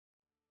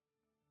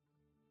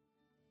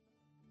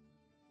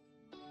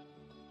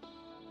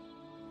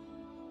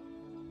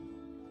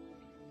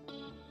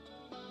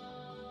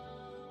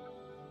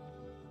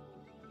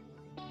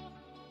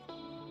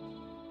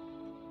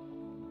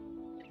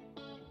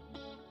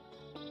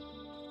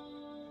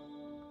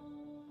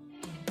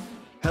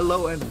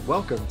Hello and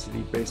welcome to the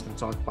Basement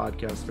Talk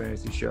Podcast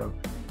Fantasy Show.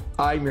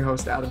 I'm your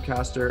host, Adam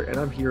Castor, and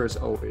I'm here as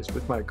always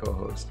with my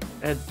co-host,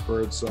 Ed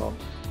Birdsall.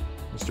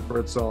 Mr.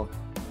 Birdsall,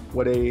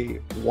 what a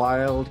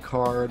wild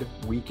card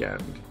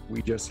weekend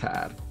we just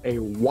had. A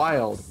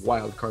wild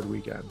card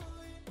weekend.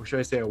 Or should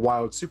I say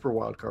a super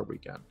wild card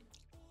weekend?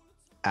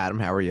 Adam,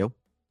 how are you?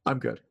 I'm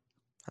good.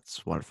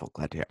 That's wonderful.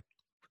 Glad to hear.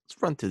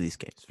 Let's run through these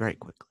games very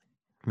quickly.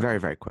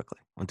 Very quickly.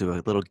 I'll do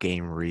a little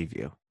game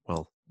review.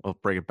 We'll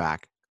bring it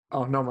back.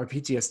 Oh no, my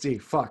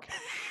PTSD. Fuck.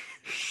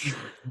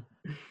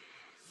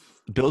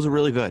 Bills are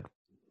really good.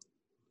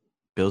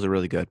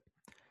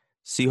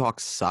 Seahawks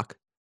suck.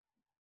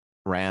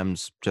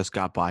 Rams just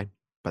got by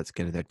the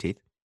skin of their teeth.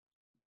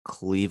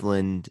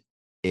 Cleveland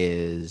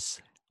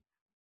is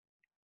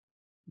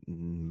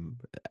We'll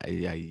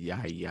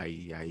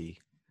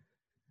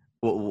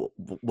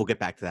get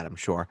back to that, I'm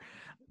sure.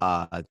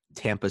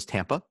 Tampa's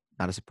Tampa.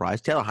 Not a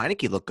surprise. Taylor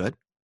Heineke looked good.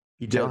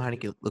 Taylor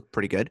Heineke looked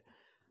pretty good.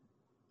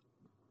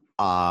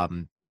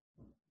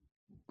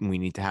 We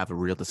need to have a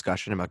real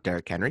discussion about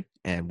Derrick Henry,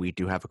 and we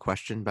do have a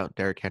question about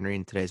Derrick Henry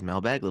in today's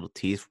mailbag. A little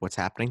tease for what's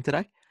happening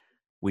today.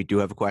 We do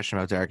have a question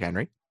about Derrick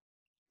Henry.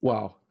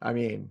 Well, I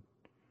mean,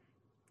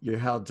 you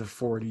held to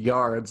 40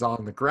 yards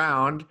on the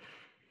ground.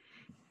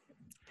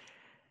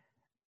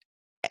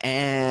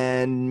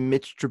 And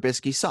Mitch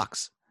Trubisky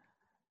sucks.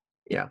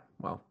 Yeah,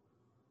 well,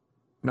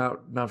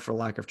 not for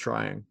lack of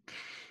trying.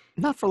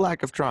 Not for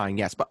lack of trying,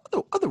 yes. But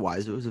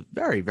otherwise, it was a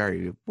very,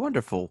 very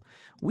wonderful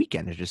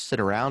weekend to just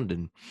sit around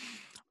and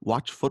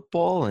watch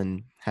football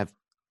and have,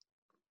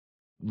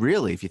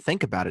 really, if you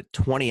think about it,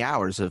 20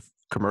 hours of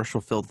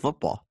commercial-filled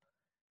football.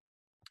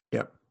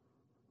 Yep.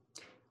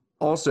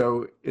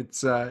 Also,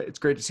 it's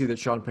great to see that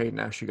Sean Payton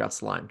actually got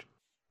slimed.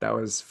 That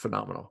was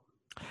phenomenal.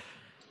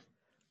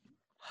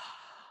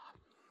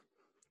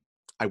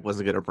 I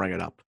wasn't going to bring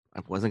it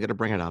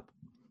up.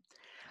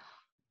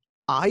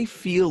 I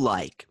feel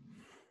like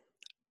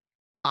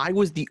I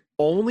was the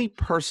only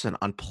person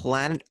on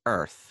planet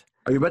Earth.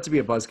 Are you about to be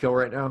a buzzkill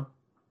right now?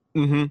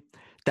 Mm-hmm.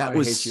 That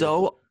was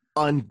so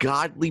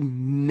ungodly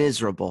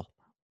miserable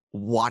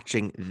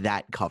watching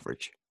that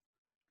coverage.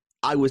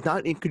 I was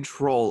not in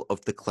control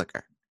of the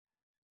clicker.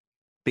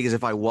 Because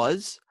if I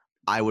was,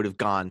 I would have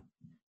gone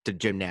to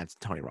Jim Nantz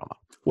and Tony Romo.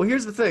 Well,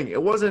 here's the thing.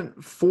 It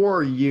wasn't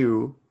for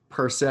you,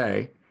 per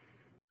se.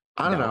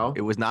 I don't know.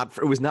 It was not.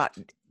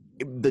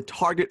 The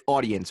target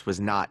audience was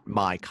not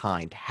my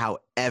kind.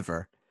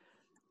 However,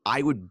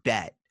 I would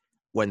bet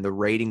when the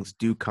ratings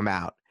do come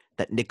out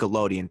that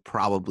Nickelodeon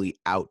probably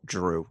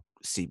outdrew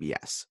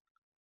CBS.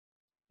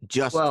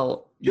 Just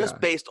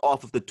based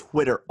off of the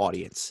Twitter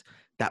audience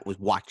that was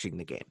watching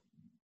the game.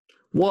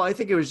 Well, I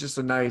think it was just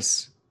a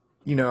nice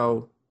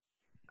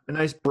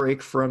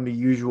break from the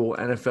usual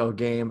NFL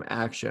game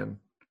action.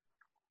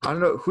 I don't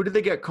know. Who did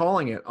they get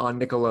calling it on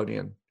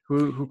Nickelodeon?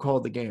 Who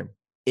called the game?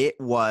 It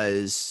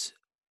was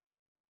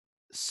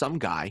some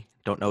guy,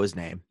 don't know his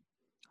name,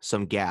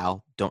 some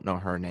gal, don't know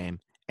her name,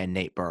 and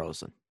Nate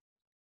Burleson.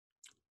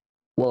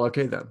 Well,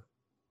 okay then.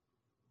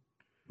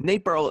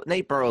 Nate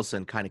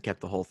Burleson kind of kept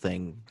the whole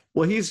thing.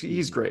 Well,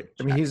 he's great.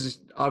 I mean, he's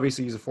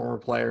a former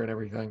player and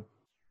everything.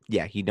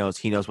 Yeah, he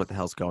knows what the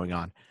hell's going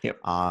on.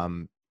 Yep.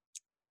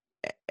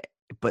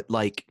 But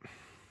like,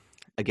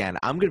 again,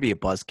 I'm gonna be a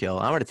buzzkill.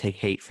 I'm gonna take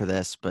hate for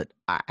this, but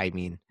I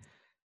mean,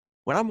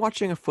 when I'm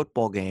watching a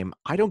football game,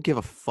 I don't give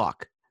a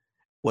fuck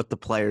what the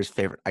player's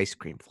favorite ice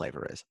cream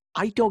flavor is.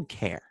 I don't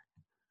care.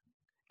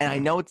 And I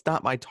know it's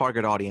not my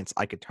target audience.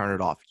 I could turn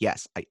it off.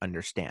 Yes, I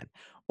understand.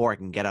 Or I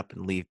can get up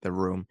and leave the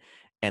room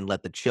and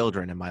let the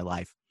children in my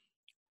life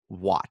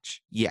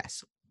watch.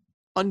 Yes,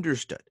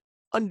 understood.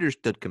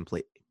 Understood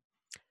completely.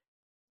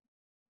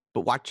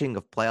 But watching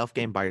a playoff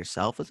game by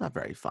yourself is not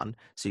very fun.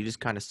 So you just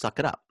kind of suck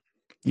it up.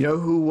 You know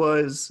who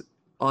was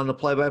on the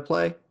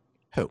play-by-play?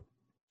 Who?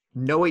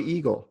 Noah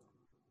Eagle.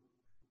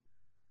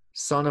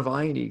 Son of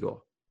Ian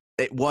Eagle.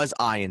 It was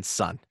Ian's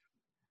son.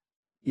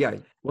 Yeah.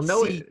 Well,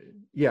 Noah.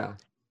 Yeah.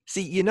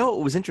 See, you know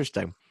what was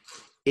interesting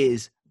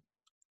is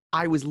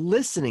I was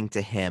listening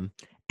to him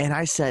and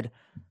I said,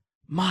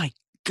 my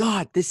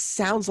God, this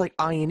sounds like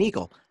Ian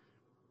Eagle.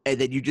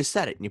 And then you just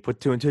said it and you put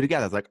two and two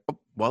together. It's like, oh,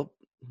 well,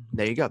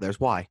 there you go.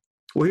 There's why.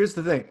 Well, here's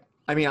the thing.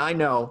 I mean, I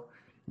know.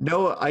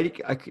 Noah,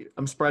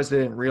 I'm surprised I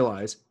didn't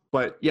realize.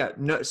 But yeah,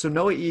 so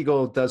Noah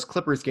Eagle does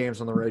Clippers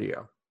games on the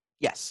radio.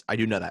 Yes, I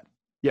do know that.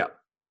 Yeah.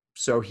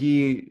 So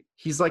he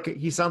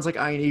sounds like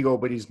Ian Eagle,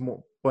 but he's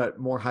more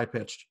high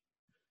pitched,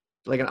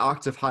 like an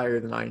octave higher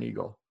than Ian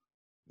Eagle.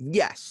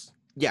 Yes,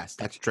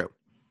 that's true.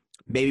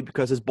 Maybe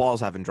because his balls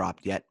haven't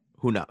dropped yet.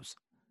 Who knows?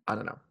 I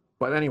don't know.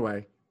 But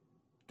anyway,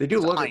 they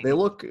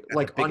look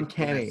like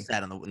uncanny.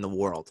 Set in the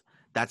world.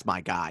 That's my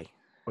guy.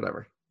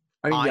 Whatever.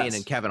 I mean, Ian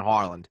and Kevin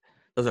Harlan.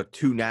 Those are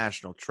two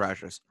national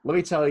treasures. Let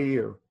me tell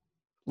you.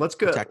 Let's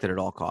go. Protected at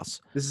all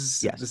costs. This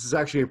is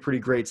actually a pretty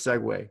great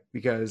segue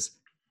because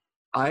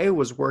I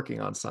was working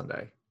on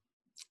Sunday,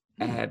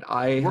 and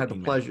I had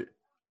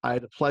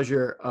the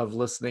pleasure of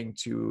listening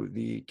to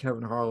the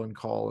Kevin Harlan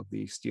call of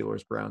the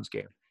Steelers-Browns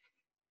game.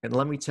 And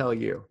let me tell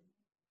you,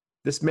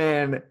 This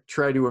man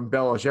tried to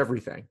embellish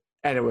everything,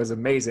 and it was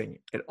amazing.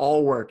 It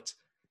all worked.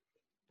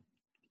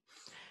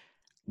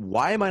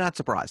 Why am I not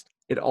surprised?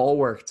 It all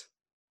worked.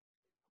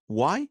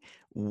 Why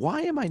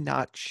am I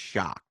not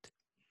shocked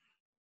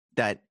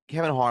that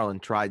Kevin Harlan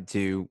tried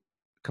to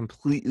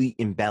completely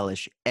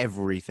embellish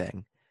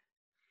everything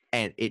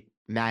and it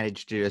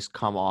managed to just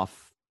come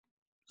off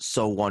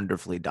so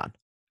wonderfully done?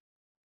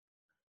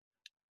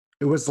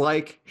 It was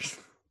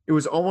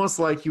almost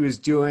like he was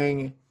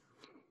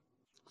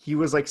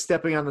like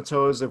stepping on the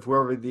toes of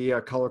whoever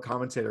the color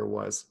commentator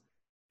was,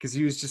 because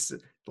he was just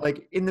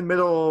like in the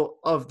middle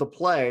of the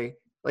play,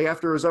 like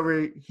after it was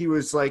over, he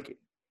was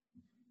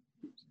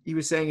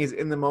saying his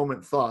in the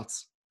moment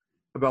thoughts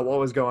about what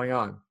was going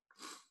on.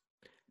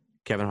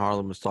 Kevin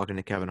Harlan was talking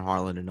to Kevin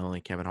Harlan and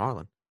only Kevin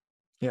Harlan.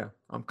 Yeah,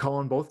 I'm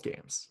calling both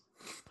games.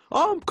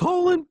 I'm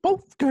calling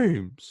both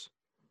games.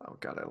 Oh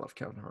God, I love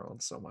Kevin Harlan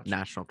so much.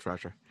 National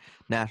treasure.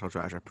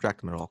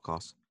 Protect him at all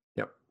costs.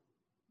 Yep.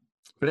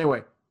 But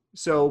anyway,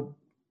 so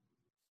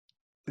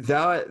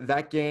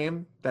that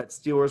game, that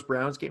Steelers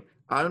Browns game,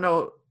 I don't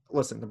know.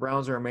 Listen, the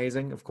Browns are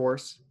amazing, of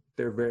course.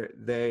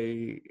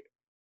 They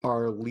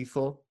are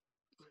lethal.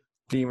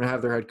 Didn't even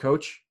have their head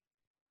coach,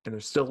 and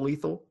they're still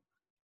lethal.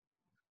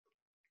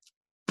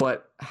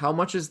 But how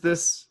much is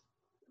this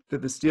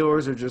that the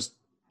Steelers are just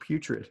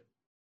putrid?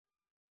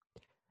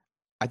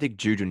 I think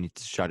Juju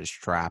needs to shut his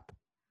trap.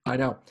 I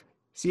know.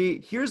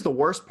 See, here's the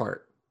worst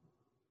part.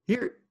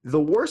 The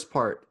worst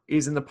part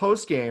is in the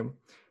post game.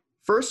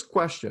 First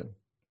question: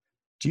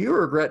 do you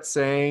regret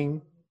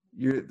saying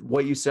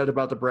what you said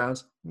about the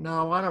Browns?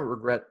 No, I don't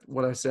regret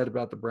what I said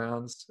about the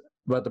Browns.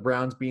 About the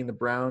Browns being the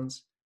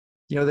Browns.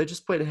 They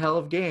just played a hell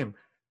of a game.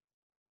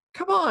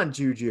 Come on,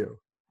 Juju.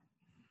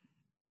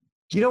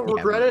 You don't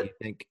regret it? You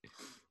think?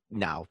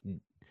 No.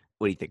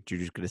 What do you think?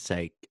 Juju's going to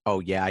say,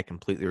 "Oh yeah, I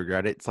completely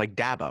regret it." It's like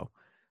Dabo.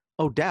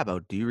 Oh,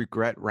 Dabo, do you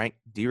regret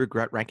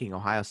ranking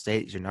Ohio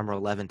State as your number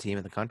 11 team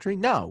in the country?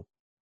 No.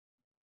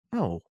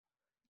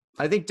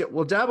 I think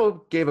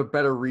Dabo gave a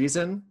better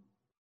reason.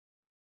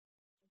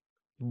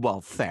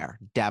 Well, fair.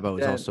 Dabo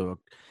is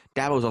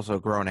also a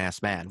grown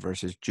ass man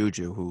versus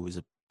Juju, who is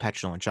a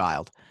petulant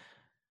child.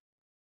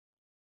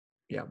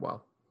 Yeah,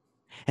 well.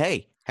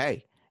 Hey,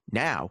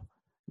 now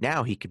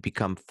he could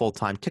become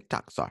full-time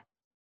TikTok star.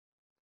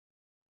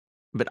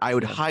 But I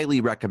would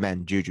highly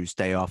recommend Juju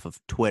stay off of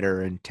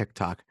Twitter and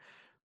TikTok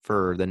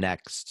for the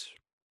next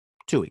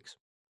 2 weeks,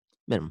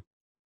 minimum.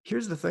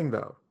 Here's the thing,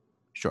 though.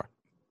 Sure.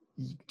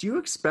 You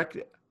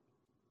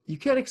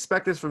can't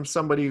expect this from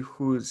somebody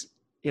who's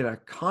in a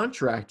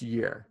contract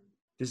year.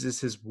 This is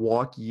his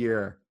walk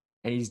year,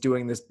 and he's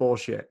doing this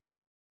bullshit.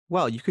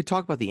 Well, you could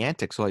talk about the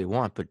antics all you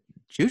want, but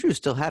Juju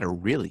still had a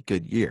really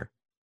good year.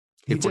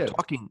 If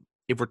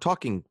we're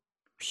talking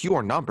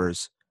pure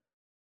numbers,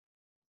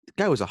 the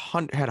guy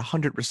had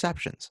 100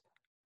 receptions.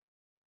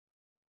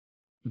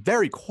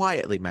 Very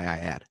quietly, may I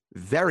add.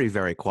 Very,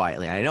 very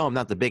quietly. I know I'm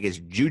not the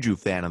biggest Juju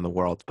fan in the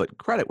world, but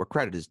credit where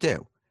credit is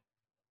due.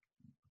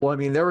 Well, I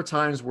mean, there were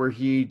times where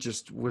he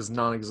just was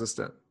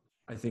non-existent.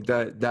 I think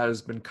that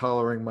has been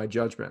coloring my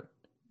judgment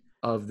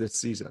of this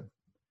season.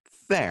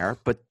 Fair,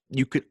 but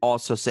you could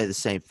also say the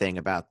same thing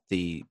about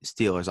the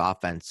Steelers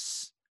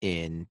offense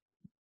in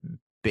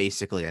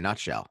basically a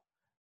nutshell,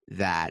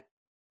 that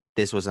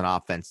this was an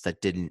offense that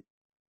didn't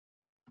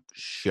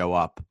show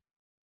up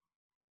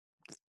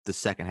the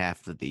second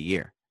half of the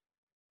year.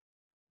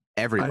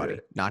 Everybody,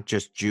 not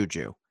just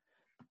Juju,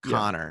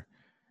 Connor,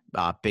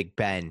 Big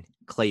Ben,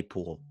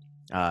 Claypool,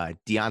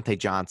 Deontay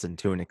Johnson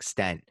to an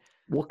extent.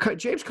 Well,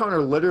 James Conner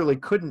literally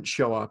couldn't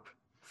show up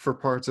for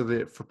parts of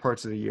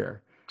the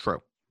year.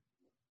 True.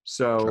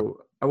 So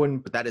True. I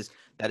wouldn't. But that is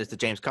the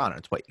James Conner.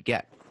 It's what you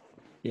get.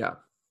 Yeah.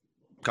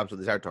 Comes with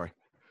the territory.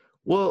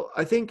 Well,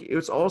 I think it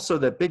was also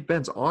that Big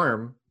Ben's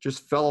arm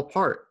just fell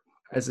apart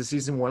as the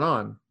season went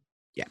on.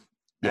 Yeah.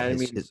 Yeah.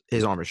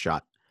 His arm is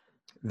shot.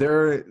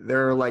 There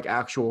are like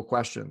actual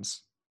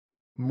questions,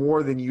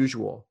 more than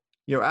usual.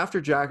 After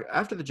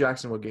the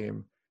Jacksonville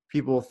game,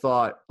 people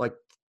thought like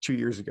 2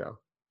 years ago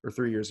or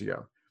 3 years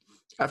ago.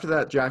 After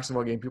that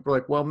Jacksonville game, people were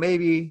like, well,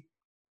 maybe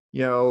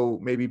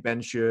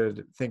Ben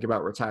should think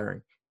about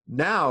retiring.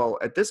 Now,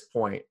 at this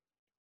point,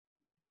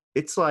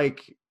 it's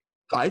like,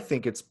 I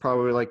think it's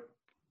probably like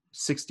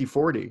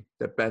 60-40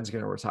 that Ben's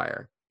going to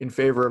retire in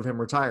favor of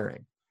him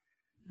retiring.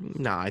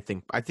 No, I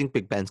think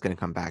Big Ben's going to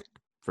come back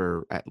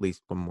for at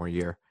least one more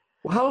year.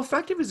 Well, how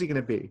effective is he going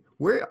to be?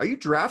 Where are you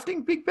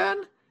drafting Big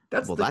Ben?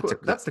 That's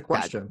the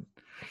question.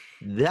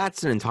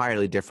 That's an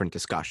entirely different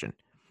discussion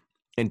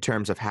in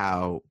terms of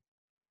how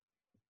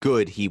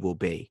good he will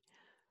be.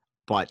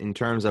 But in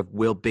terms of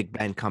will Big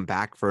Ben come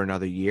back for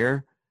another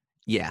year?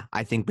 Yeah,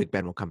 I think Big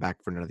Ben will come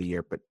back for another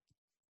year. But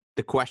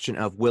the question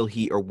of will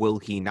he or will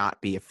he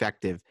not be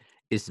effective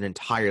is an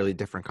entirely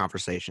different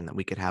conversation that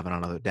we could have on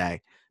another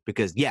day.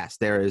 Because yes,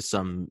 there is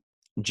some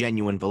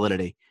genuine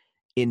validity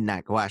in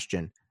that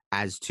question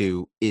as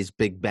to, is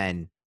Big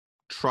Ben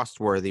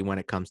trustworthy when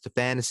it comes to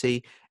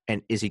fantasy,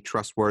 and is he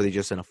trustworthy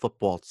just in a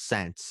football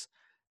sense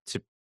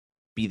to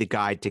be the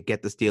guy to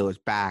get the Steelers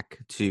back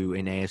to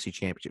an AFC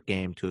Championship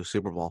game, to a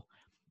Super Bowl?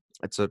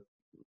 It's a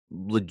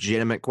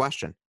legitimate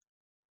question.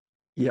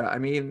 Yeah, I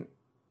mean,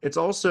 it's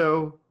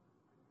also,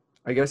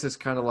 I guess it's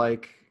kind of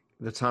like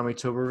the Tommy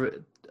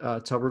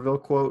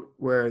Tuberville quote,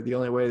 where the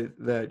only way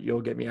that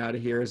you'll get me out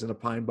of here is in a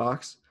pine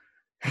box.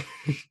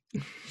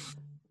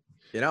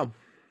 You know,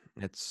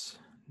 it's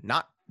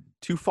not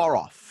too far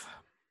off.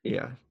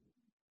 Yeah.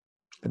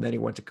 And then he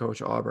went to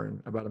coach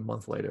Auburn about a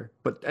month later.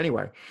 But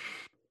anyway,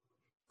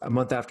 a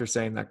month or two after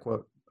saying that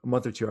quote.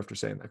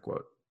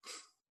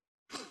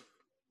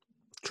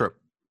 True.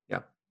 Yeah.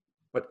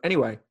 But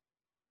anyway,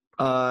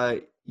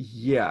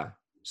 yeah.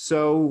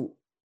 So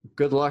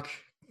good luck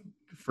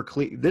for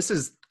This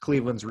is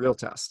Cleveland's real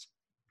test,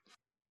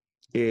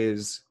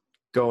 is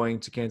going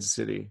to Kansas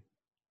City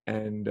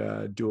and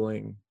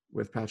dueling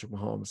with Patrick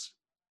Mahomes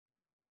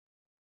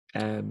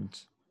and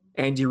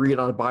Andy Reid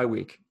on a bye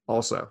week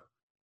also.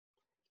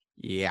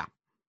 Yeah.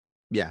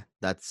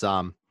 That's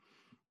going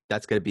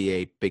to be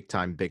a big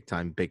time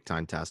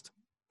test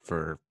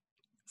for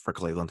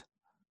Cleveland.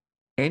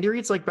 Andy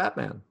Reid's like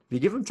Batman. If you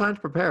give him time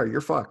to prepare,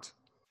 you're fucked.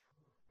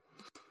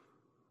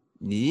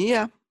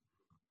 Yeah,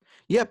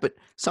 but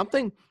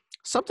something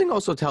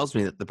also tells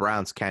me that the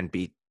Browns can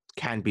beat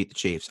the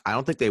Chiefs. I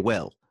don't think they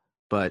will,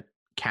 but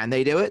can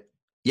they do it?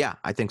 Yeah,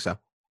 I think so.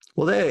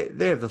 Well,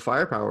 they have the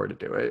firepower to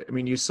do it. I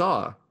mean, you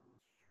saw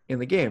in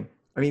the game.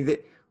 I mean,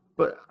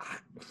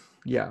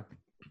 yeah.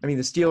 I mean,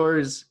 the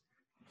Steelers.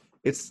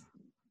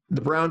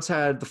 The Browns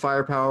had the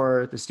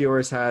firepower. The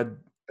Steelers had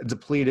a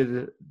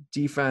depleted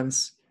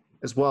defense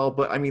as well.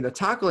 But I mean, the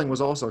tackling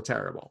was also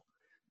terrible.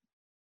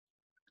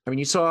 I mean,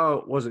 you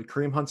saw, was it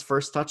Kareem Hunt's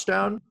first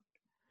touchdown,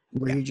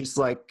 where he just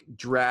like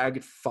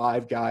dragged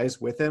 5 guys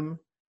with him?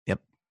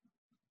 Yep.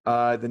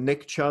 The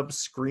Nick Chubb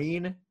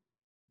screen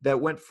that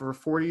went for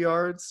 40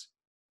 yards.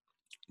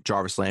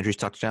 Jarvis Landry's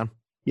touchdown.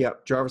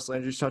 Yep, Jarvis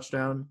Landry's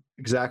touchdown.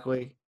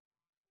 Exactly.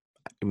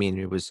 I mean,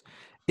 it was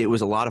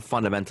a lot of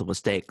fundamental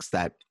mistakes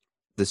that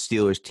the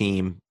Steelers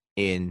team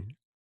in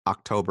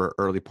October,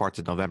 early parts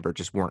of November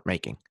just weren't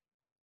making.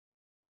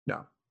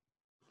 No.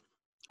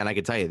 And I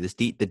can tell you,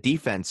 the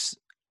defense,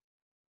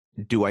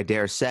 do I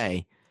dare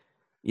say,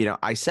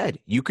 I said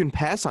you can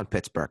pass on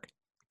Pittsburgh.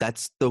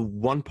 That's the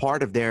one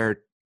part of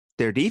their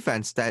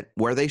defense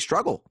where they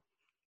struggle.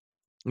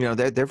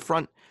 Their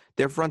front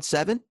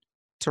 7,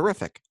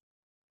 terrific.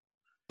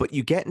 But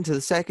you get into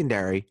the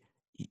secondary,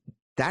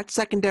 that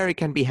secondary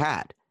can be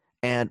had.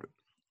 And,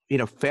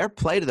 fair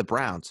play to the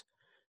Browns,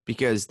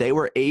 because they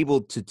were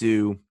able to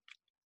do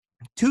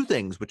 2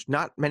 things, which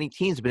not many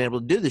teams have been able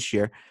to do this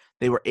year.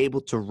 They were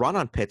able to run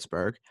on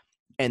Pittsburgh,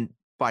 and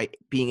by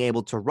being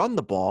able to run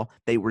the ball,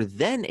 they were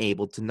then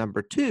able to,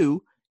 number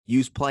 2,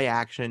 use play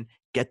action,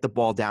 get the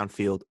ball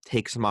downfield,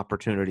 take some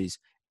opportunities,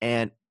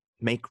 and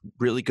make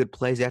really good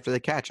plays after the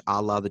catch,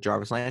 a la the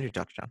Jarvis Landry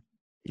touchdown.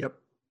 Yep.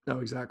 No,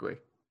 exactly.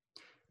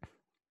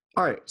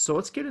 All right, so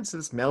let's get into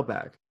this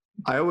mailbag.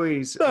 I'm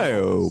always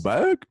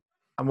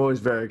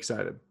very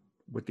excited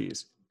with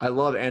these. I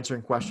love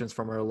answering questions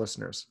from our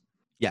listeners.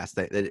 Yes,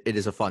 it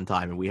is a fun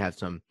time, and we have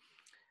some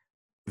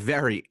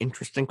very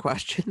interesting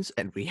questions,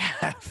 and we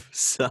have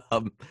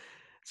some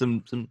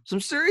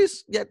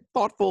serious yet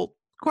thoughtful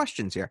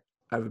questions here.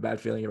 I have a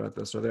bad feeling about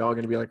this. Are they all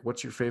going to be like,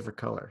 "What's your favorite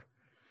color?"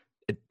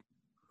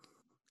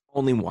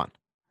 Only one.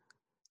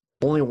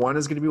 Only one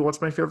is going to be what's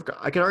my favorite color?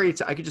 I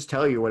could just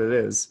tell you what it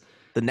is.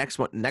 The next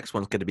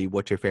one's going to be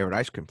what's your favorite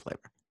ice cream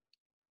flavor?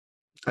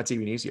 That's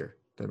even easier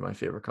than my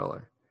favorite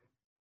color.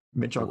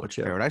 Mint chocolate what's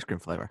chip. Your favorite ice cream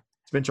flavor?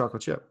 It's mint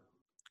chocolate chip.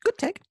 Good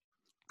take.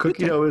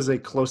 Cookie dough is a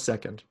close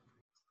second.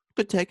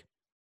 Good take.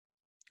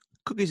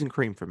 Cookies and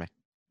cream for me.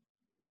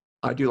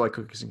 I do like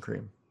cookies and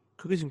cream.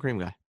 Cookies and cream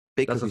guy.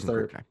 Big That's cookies a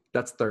third. and cream guy.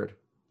 That's third.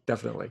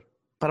 Definitely.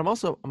 But I'm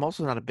also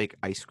not a big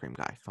ice cream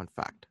guy. Fun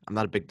fact. I'm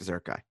not a big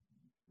dessert guy.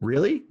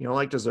 Really? You don't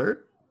like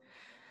dessert?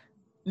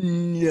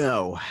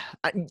 No.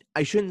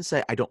 I shouldn't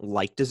say I don't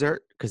like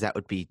dessert, because that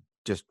would be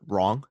just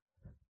wrong.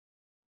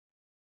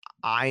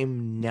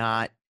 I'm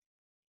not,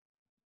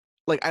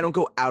 like, I don't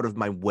go out of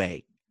my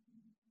way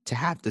to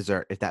have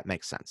dessert, if that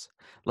makes sense.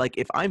 Like,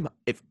 if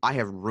I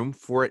have room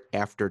for it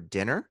after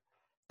dinner,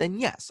 then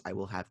yes, I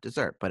will have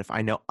dessert. But if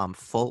I know I'm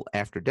full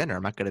after dinner,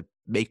 I'm not going to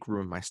make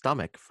room in my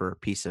stomach for a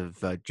piece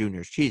of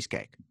Junior's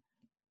cheesecake.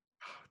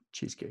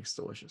 Cheesecake's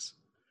delicious.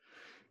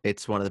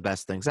 It's one of the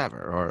best things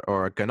ever,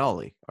 or a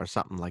cannoli or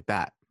something like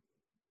that.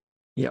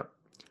 Yeah.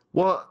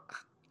 Well,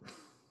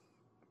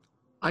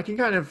 I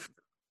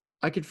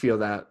could feel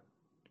that.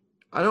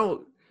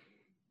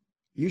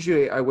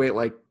 Usually I wait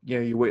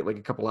you wait like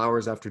a couple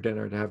hours after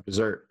dinner to have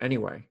dessert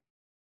anyway.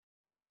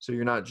 So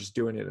you're not just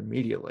doing it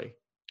immediately.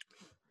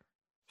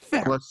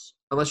 Fair.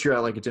 Unless you're at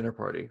like a dinner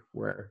party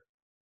where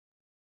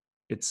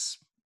it's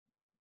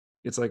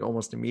like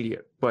almost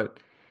immediate.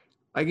 But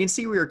I can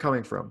see where you're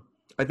coming from.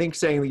 I think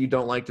saying that you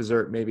don't like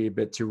dessert may be a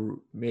bit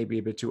too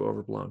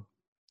overblown.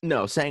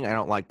 No, saying I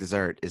don't like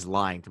dessert is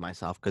lying to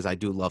myself, because I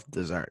do love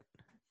dessert.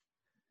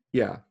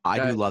 Yeah.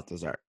 I do love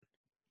dessert.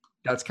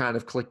 That's kind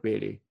of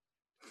clickbaity.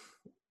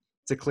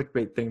 It's a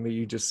clickbait thing that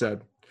you just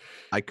said.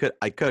 I could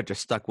have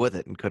just stuck with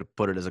it and could have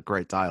put it as a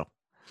great title.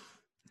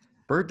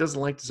 Bird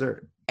doesn't like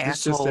dessert.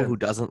 Asshole who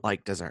doesn't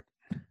like dessert.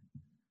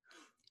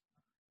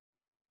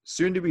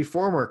 Soon to be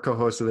former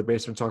co-host of the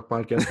Basement Talk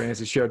Podcast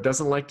Fantasy Show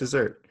doesn't like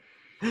dessert.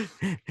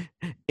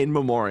 In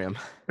memoriam.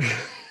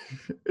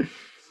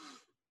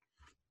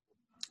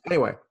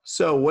 Anyway,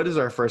 so what is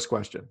our first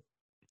question?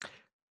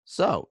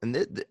 So, and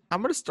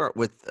I'm going to start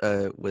with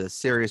a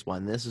serious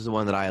one. This is the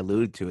one that I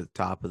alluded to at the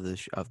top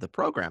of the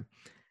program,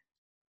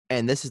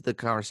 and this is the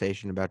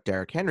conversation about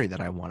Derrick Henry that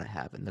I want to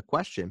have. And the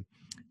question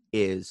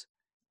is,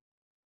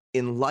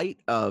 in light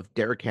of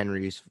Derrick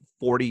Henry's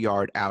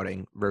 40-yard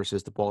outing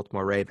versus the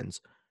Baltimore Ravens,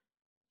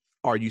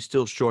 are you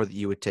still sure that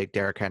you would take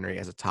Derrick Henry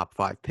as a top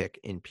 5 pick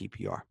in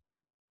PPR?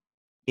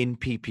 In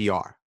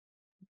PPR,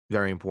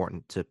 very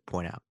important to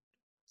point out.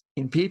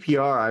 In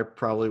PPR, I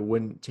probably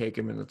wouldn't take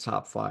him in the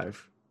top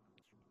 5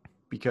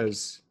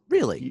 because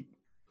really,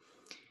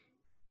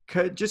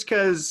 just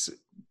because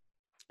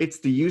it's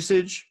the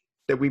usage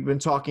that we've been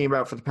talking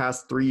about for the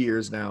past 3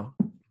 years now,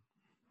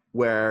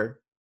 where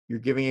you're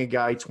giving a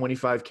guy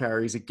 25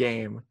 carries a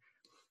game,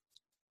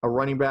 a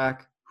running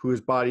back whose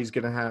body's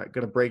gonna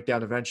break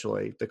down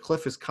eventually. The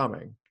cliff is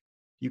coming.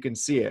 You can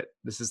see it.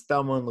 This is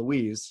Thelma and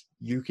Louise.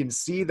 You can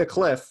see the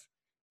cliff.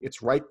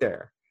 It's right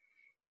there,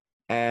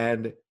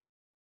 and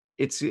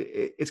it's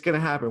going to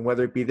happen,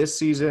 whether it be this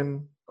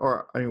season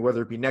or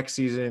whether it be next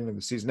season and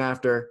the season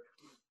after.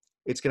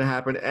 It's going to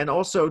happen. And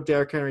also,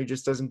 Derrick Henry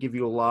just doesn't give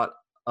you a lot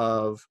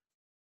of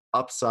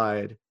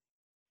upside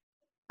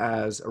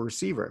as a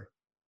receiver.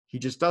 He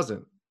just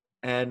doesn't.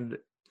 And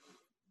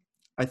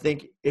I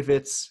think if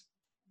it's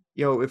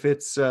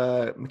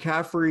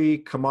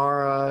McCaffrey,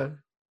 Kamara,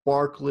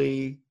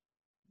 Barkley,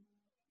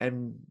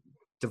 and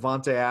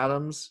Devontae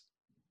Adams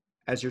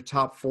as your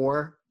top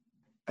 4,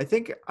 I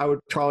think I would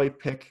probably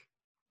pick.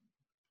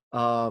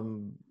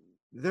 I'm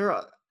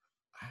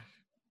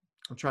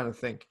trying to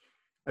think.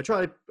 I'd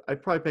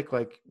probably pick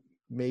like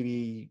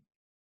maybe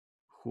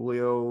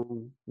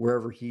Julio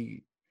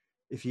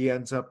if he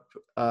ends up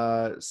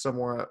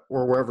somewhere,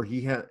 or wherever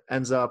he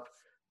ends up,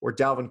 or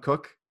Dalvin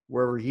Cook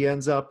wherever he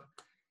ends up.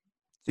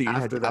 So you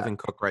have Dalvin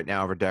Cook right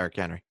now over Derrick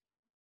Henry.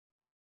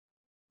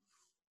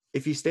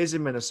 If he stays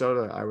in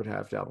Minnesota, I would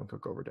have Dalvin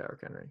Cook over Derrick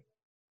Henry.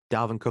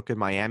 Dalvin Cook in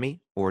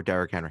Miami or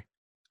Derrick Henry?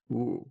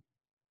 Ooh.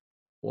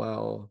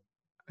 Well,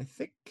 I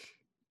think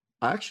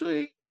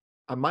actually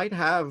I might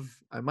have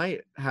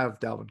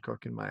Dalvin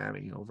Cook in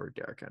Miami over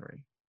Derrick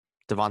Henry.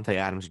 Devontae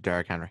Adams or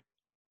Derrick Henry?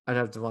 I'd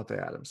have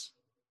Devontae Adams.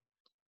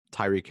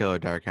 Tyreek Hill or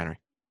Derrick Henry?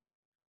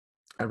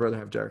 I'd rather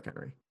have Derrick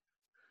Henry.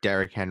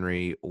 Derrick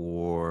Henry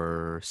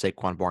or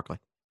Saquon Barkley?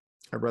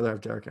 I'd rather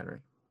have Derrick Henry.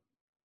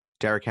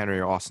 Derrick Henry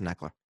or Austin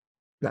Eckler?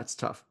 That's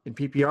tough. In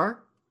PPR?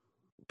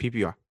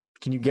 PPR.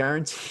 Can you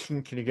guarantee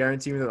me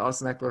that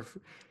Austin Eckler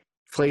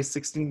plays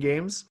 16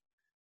 games?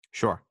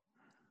 Sure.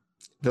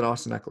 Than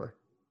Austin Eckler.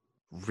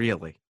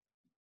 Really?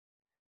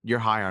 You're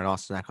higher on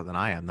Austin Eckler than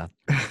I am then.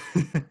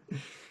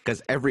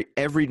 Because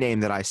every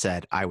name that I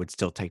said, I would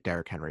still take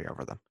Derrick Henry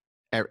over them.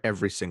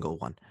 Every single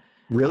one.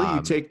 Really?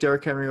 You take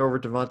Derrick Henry over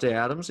Devontae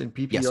Adams in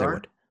PPR? Yes, I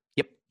would.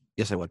 Yep.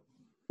 Yes, I would.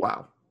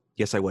 Wow.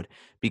 Yes, I would.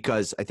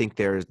 Because I think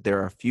there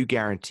are a few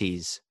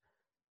guarantees.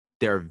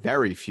 There are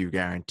very few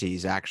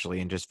guarantees, actually,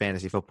 in just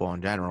fantasy football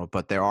in general,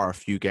 but there are a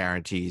few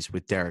guarantees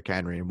with Derrick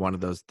Henry. And one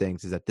of those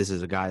things is that this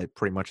is a guy that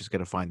pretty much is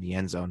going to find the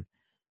end zone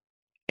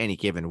any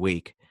given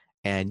week.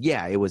 And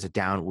yeah, it was a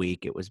down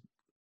week. It was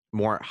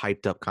more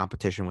hyped up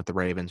competition with the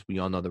Ravens. We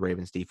all know the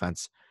Ravens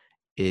defense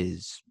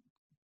is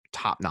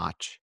top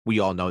notch. We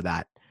all know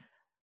that.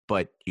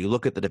 But you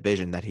look at the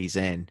division that he's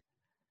in,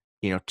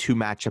 2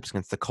 matchups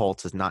against the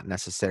Colts is not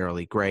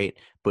necessarily great,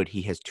 but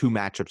he has 2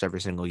 matchups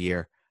every single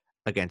year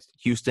against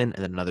Houston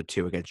and then another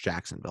 2 against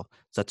Jacksonville.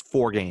 So that's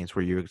 4 games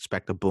where you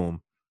expect a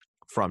boom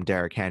from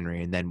Derrick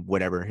Henry, and then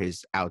whatever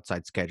his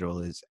outside schedule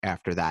is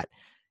after that.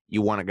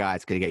 You want a guy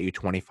that's going to get you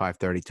 25,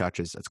 30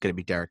 touches. That's going to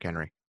be Derrick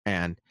Henry.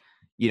 And,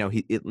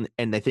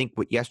 and I think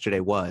what yesterday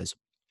was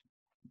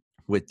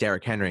with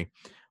Derrick Henry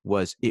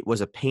was it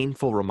was a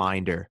painful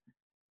reminder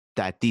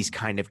that these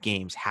kind of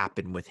games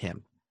happen with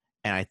him.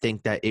 And I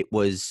think that it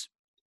was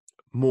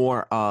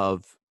more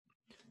of,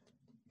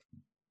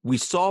 we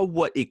saw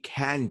what it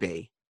can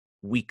be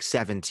week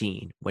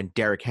 17 when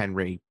Derrick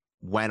Henry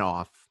went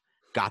off,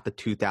 got the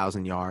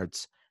 2,000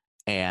 yards,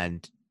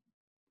 and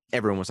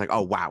everyone was like,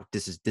 oh, wow,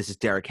 this is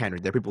Derrick Henry.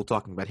 There are people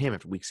talking about him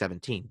after week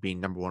 17 being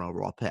number 1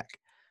 overall pick.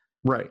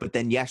 Right. But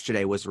then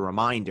yesterday was a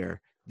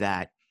reminder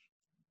that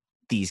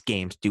these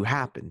games do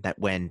happen, that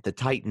when the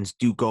Titans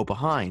do go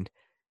behind,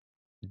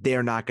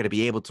 they're not going to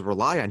be able to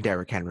rely on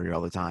Derrick Henry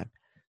all the time.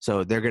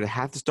 So they're going to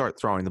have to start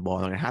throwing the ball.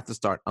 They're going to have to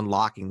start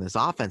unlocking this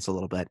offense a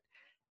little bit.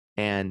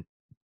 And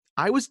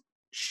I was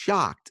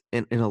shocked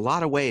in a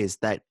lot of ways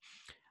that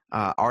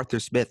Arthur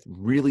Smith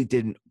really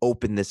didn't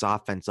open this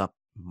offense up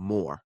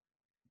more,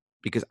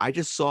 because I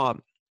just saw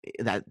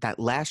that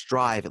last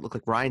drive, it looked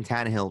like Ryan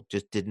Tannehill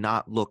just did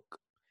not look,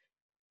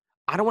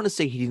 I don't want to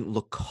say he didn't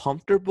look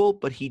comfortable,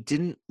 but he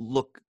didn't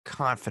look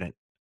confident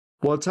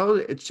Well,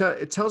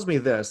 it tells me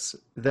this,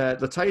 that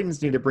the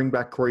Titans need to bring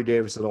back Corey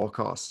Davis at all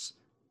costs.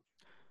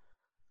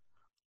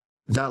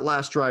 That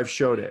last drive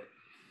showed it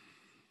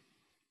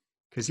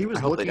because he I was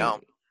hope they looking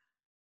don't.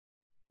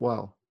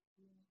 well.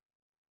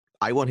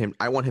 I want him.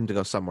 I want him to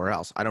go somewhere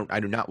else. I don't. I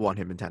do not want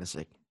him in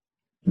Tennessee.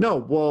 No,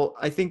 well,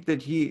 I think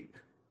that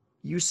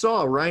you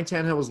saw Ryan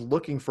Tannehill was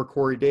looking for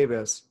Corey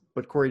Davis,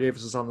 but Corey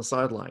Davis was on the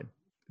sideline.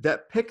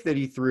 That pick that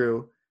he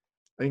threw,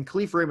 I mean,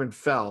 Khalif Raymond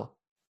fell,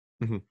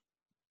 Hmm.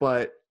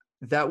 but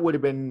that would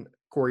have been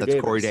Corey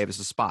That's Corey Davis.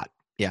 Davis's spot.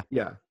 Yeah.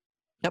 Yeah.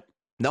 Yep.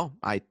 No,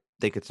 I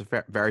think it's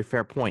a very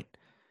fair point.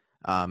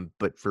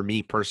 But for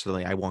me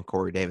personally, I want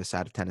Corey Davis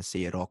out of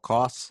Tennessee at all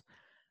costs.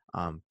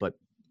 But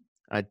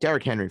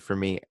Derrick Henry, for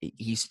me,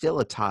 he's still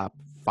a top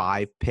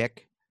 5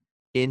 pick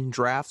in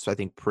drafts. So I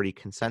think pretty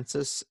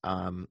consensus.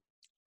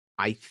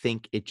 I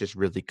think it just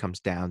really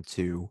comes down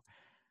to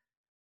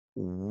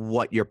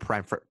what your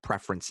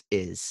preference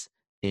is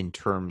in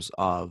terms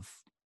of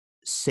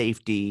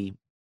safety,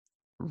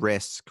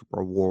 risk,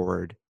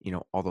 reward,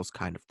 all those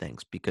kind of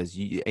things. Because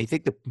I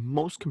think the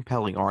most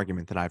compelling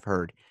argument that I've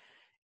heard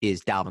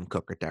is Dalvin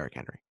Cook or Derrick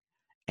Henry.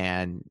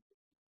 And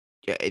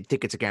I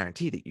think it's a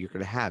guarantee that you're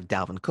going to have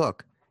Dalvin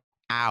Cook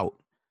out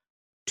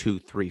 2,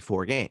 3,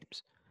 4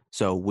 games.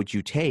 So would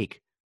you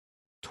take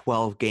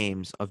 12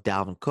 games of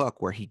Dalvin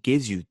Cook where he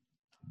gives you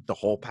the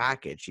whole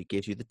package? He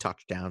gives you the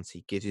touchdowns,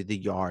 he gives you the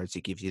yards,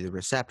 he gives you the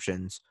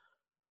receptions.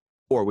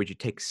 Or would you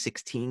take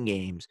 16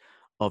 games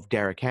of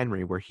Derrick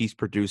Henry where he's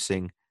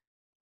producing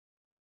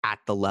at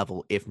the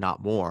level, if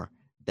not more,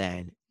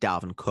 than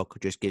Dalvin Cook, who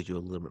just gives you a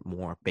little bit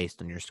more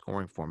based on your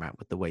scoring format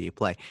with the way you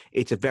play?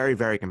 It's a very,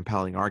 very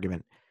compelling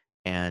argument.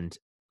 And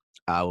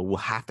we'll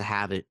have to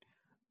have it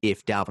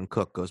if Dalvin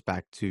Cook goes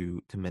back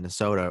to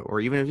Minnesota,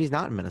 or even if he's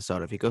not in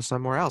Minnesota, if he goes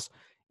somewhere else.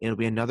 It'll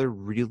be another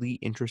really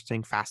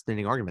interesting,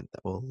 fascinating argument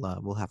that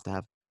we'll have to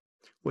have.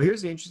 Well,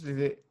 here's the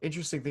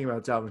interesting thing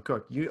about Dalvin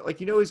Cook. He's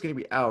going to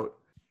be out.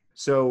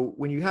 So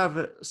when you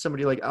have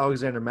somebody like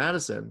Alexander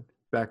Madison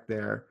back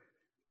there,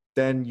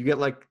 then you get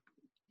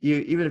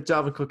even if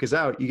Dalvin Cook is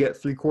out, you get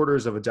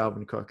 3/4 of a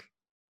Dalvin Cook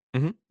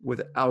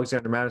with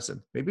Alexander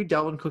Madison. Maybe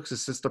Dalvin Cook's a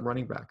system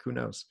running back. Who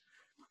knows?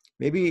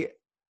 Maybe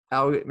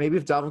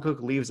if Dalvin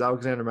Cook leaves,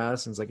 Alexander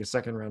Madison's like a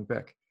second-round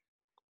pick.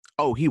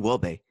 Oh, he will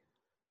be.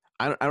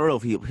 I don't know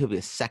if he'll be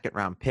a second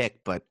round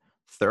pick, but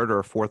third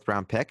or fourth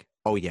round pick.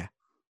 Oh yeah,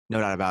 no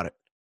doubt about it.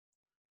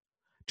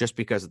 Just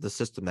because of the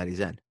system that he's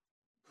in.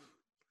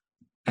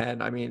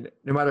 And I mean,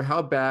 no matter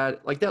how bad,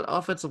 like that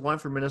offensive line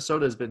for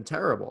Minnesota has been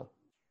terrible,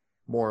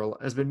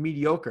 has been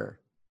mediocre.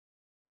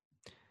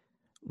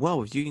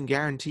 Well, if you can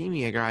guarantee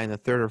me a guy in the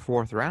third or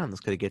fourth round that's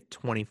going to get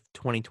 20,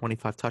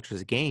 25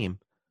 touches a game.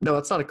 No,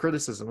 that's not a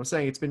criticism. I'm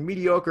saying it's been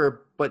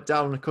mediocre, but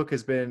Dalvin Cook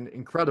has been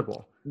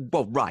incredible.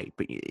 Well, right,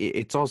 but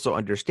it's also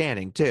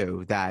understanding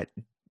too that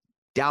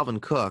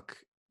Dalvin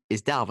Cook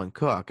is Dalvin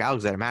Cook.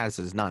 Alexander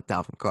Madison is not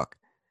Dalvin Cook.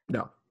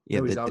 No,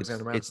 he's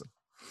Alexander Madison.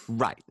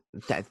 Right.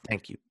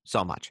 Thank you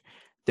so much.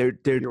 They're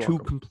two welcome.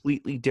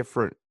 completely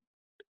different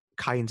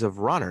kinds of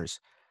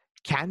runners.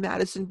 Can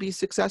Madison be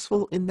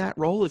successful in that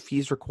role if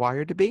he's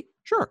required to be?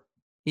 Sure,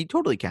 he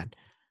totally can.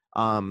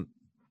 But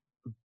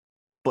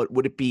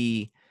would it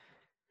be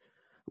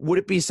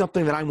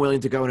something that I'm willing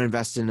to go and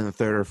invest in the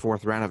third or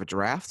fourth round of a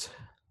draft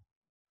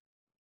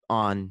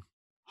on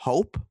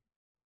hope?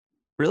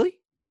 Really?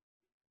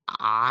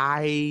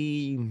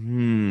 I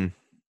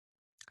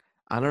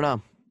don't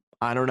know.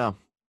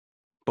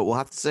 But we'll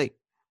have to see.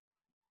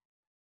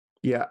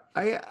 Yeah,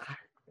 I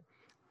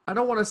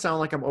don't want to sound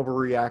like I'm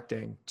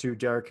overreacting to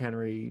Derrick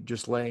Henry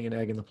just laying an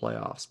egg in the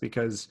playoffs,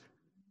 because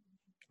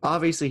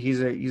obviously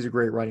he's a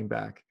great running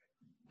back.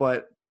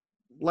 But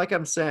like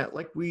I'm saying,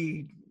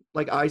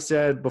 like I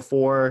said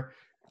before,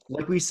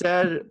 like we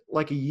said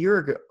like a year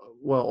ago,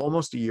 well,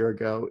 almost a year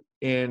ago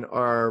in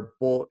our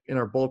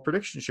bold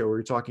prediction show, we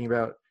were talking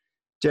about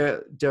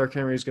Derrick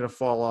Henry is going to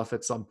fall off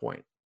at some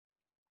point,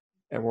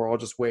 and we're all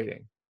just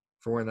waiting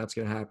for when that's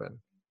going to happen.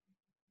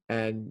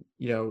 And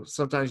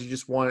sometimes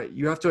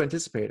you have to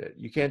anticipate it.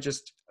 You can't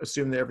just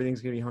assume that everything's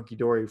going to be hunky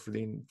dory for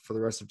the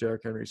rest of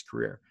Derrick Henry's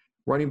career.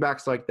 Running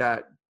backs like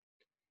that,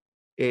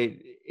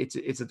 it's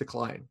a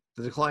decline.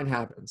 The decline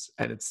happens,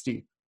 and it's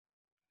steep.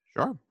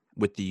 Sure,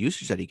 with the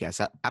usage that he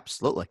gets,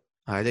 absolutely.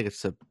 I think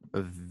it's a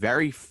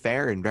very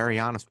fair and very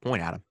honest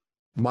point, Adam.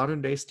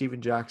 Modern day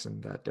Steven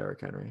Jackson, that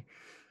Derrick Henry.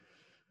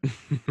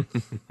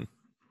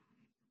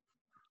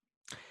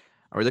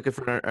 Are we looking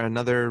for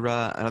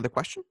another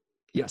question?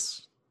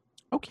 Yes.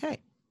 Okay.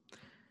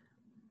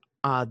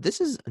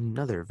 This is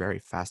another very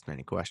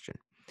fascinating question.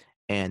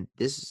 And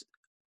this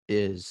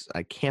is,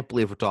 I can't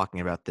believe we're talking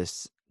about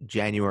this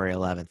January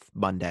 11th,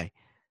 Monday,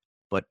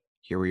 but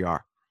here we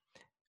are.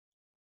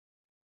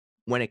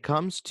 When it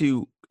comes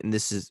to, and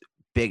this is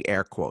big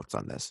air quotes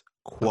on this,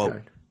 quote,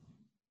 okay,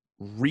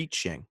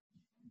 reaching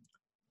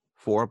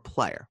for a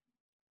player,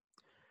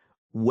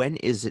 when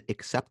is it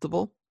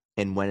acceptable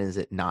and when is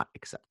it not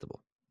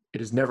acceptable?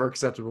 It is never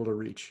acceptable to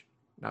reach.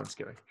 No, I'm just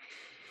kidding.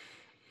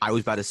 I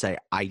was about to say,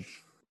 I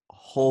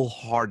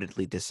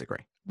wholeheartedly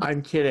disagree.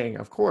 I'm kidding,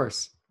 of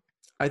course.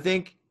 I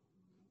think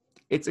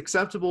it's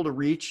acceptable to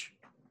reach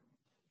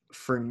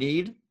for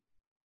need.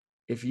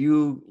 If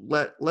you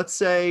let's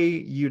say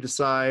you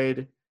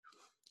decide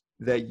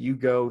that you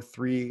go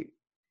three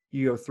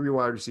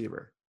wide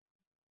receiver.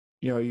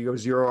 You go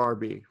zero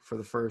RB for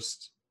the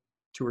first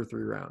 2 or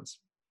 3 rounds,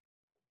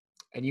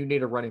 and you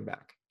need a running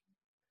back.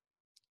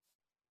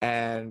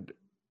 And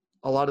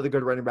a lot of the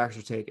good running backs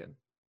are taken.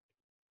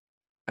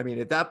 I mean,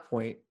 at that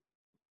point,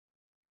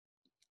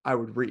 I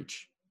would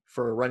reach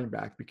for a running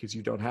back because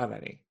you don't have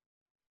any.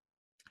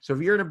 So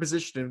if you're in a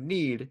position of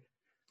need,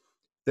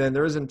 then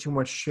there isn't too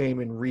much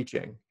shame in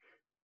reaching.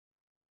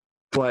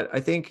 But I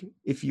think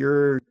if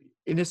you're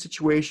in a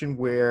situation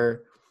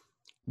where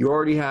you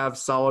already have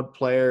solid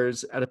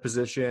players at a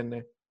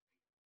position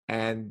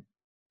and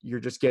you're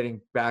just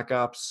getting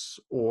backups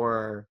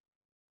or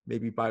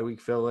maybe bye-week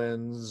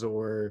fill-ins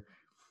or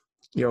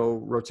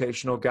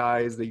rotational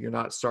guys that you're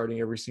not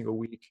starting every single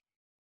week,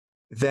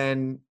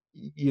 then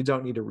you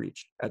don't need to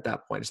reach at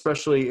that point,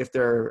 especially if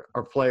there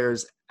are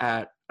players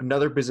at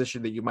another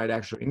position that you might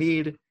actually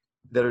need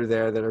that are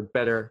there that are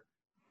better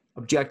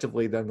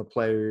objectively than the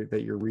player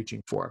that you're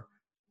reaching for.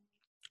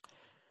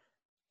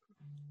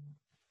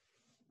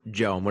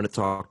 Joe, I'm going to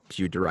talk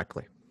to you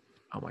directly.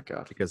 Oh my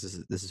God. Because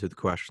this is who the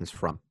question's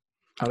from.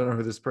 I don't know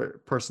who this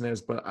person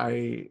is, but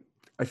I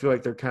feel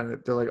like they're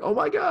like, oh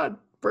my God,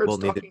 Bird's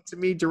talking to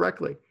me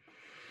directly.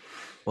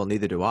 Well,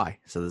 neither do I.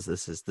 So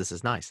this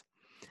is nice.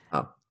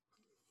 Oh.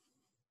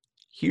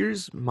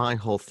 Here's my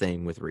whole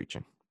thing with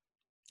reaching.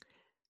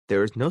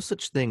 There is no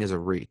such thing as a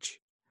reach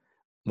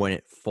when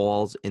it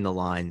falls in the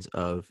lines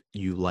of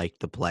you like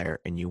the player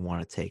and you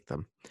want to take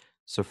them.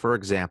 So, for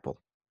example,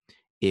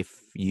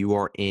 if you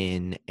are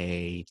in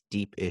a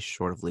deep-ish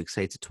sort of league,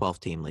 say it's a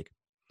 12-team league,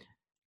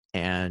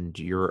 and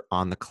you're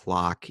on the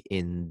clock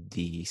in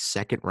the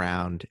second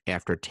round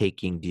after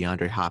taking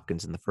DeAndre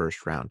Hopkins in the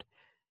first round,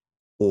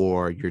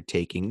 or you're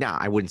taking,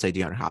 I wouldn't say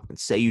DeAndre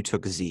Hopkins. Say you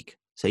took Zeke.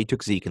 Say you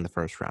took Zeke in the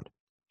first round.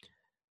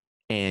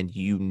 And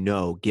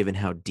given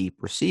how deep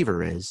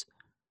receiver is,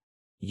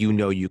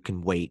 you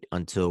can wait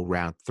until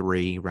round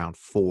 3, round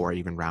 4,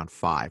 even round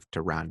 5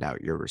 to round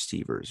out your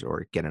receivers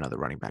or get another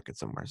running back at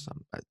somewhere,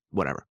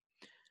 whatever.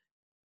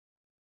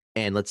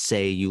 And let's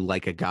say you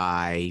like a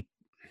guy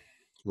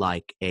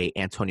like a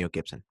Antonio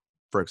Gibson,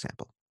 for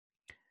example.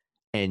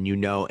 And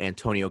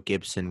Antonio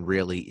Gibson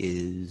really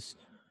is,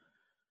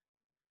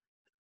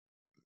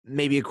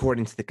 maybe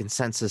according to the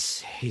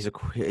consensus,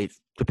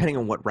 depending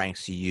on what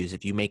ranks you use.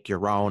 If you make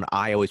your own,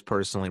 I always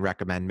personally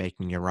recommend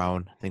making your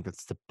own. I think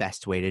that's the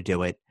best way to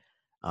do it.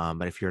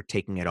 But if you're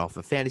taking it off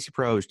of Fantasy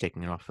Pros,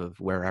 taking it off of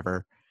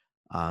wherever,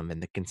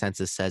 and the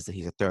consensus says that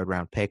he's a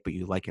 3rd-round pick, but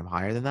you like him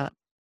higher than that,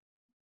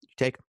 you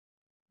take him.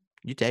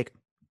 You take him.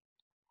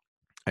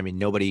 I mean,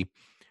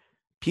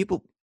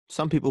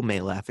 some people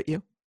may laugh at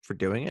you for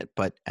doing it,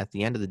 but at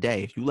the end of the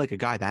day, if you like a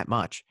guy that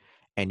much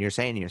and you're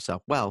saying to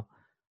yourself, well,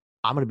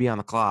 I'm going to be on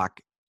the clock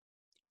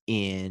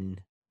in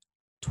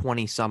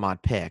 20 some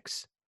odd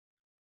picks,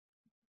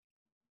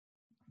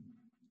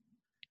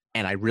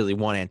 and I really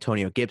want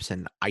Antonio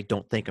Gibson, I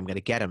don't think I'm going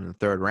to get him in the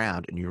 3rd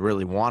round, and you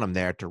really want him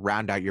there to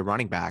round out your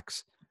running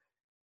backs,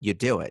 you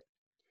do it.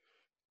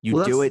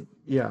 You do it,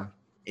 yeah,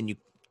 and you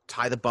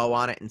tie the bow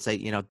on it and say,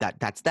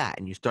 that's that,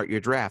 and you start your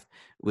draft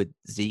with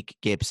Zeke,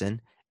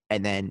 Gibson,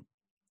 and then,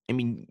 I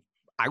mean,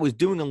 I was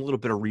doing a little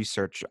bit of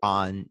research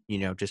on,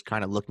 just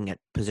kind of looking at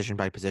position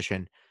by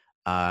position,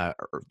 or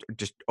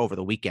just over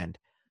the weekend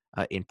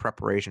in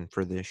preparation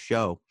for this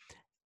show,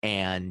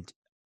 and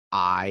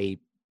I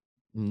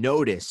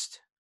noticed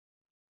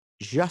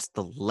just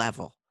the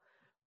level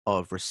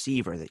of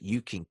receiver that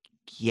you can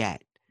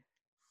get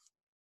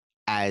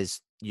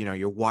as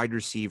your wide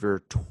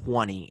receiver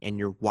 20 and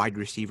your wide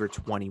receiver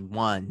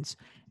 21s,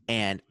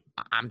 and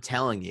I'm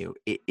telling you,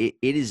 it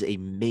is a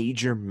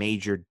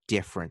major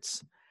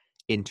difference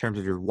in terms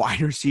of your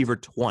wide receiver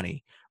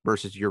 20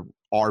 versus your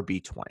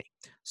RB 20.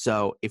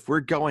 So if we're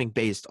going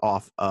based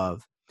off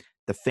of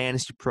the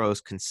Fantasy Pros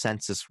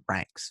consensus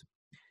ranks,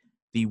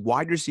 the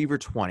wide receiver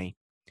 20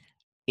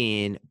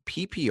 in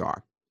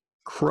PPR,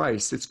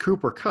 Christ, it's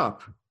Cooper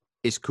Kupp.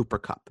 Is Cooper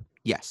Kupp,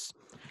 yes.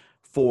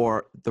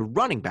 For the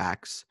running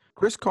backs,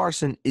 Chris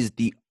Carson is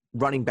the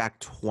running back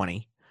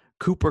 20.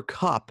 Cooper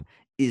Kupp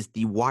is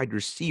the wide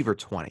receiver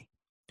 20.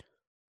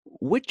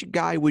 Which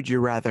guy would you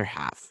rather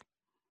have?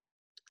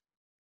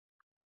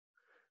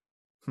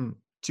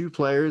 2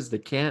 players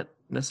that can't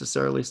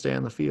necessarily stay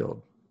on the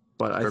field.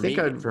 But I think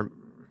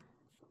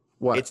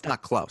what? It's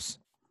not close.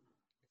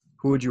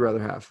 Who would you rather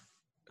have?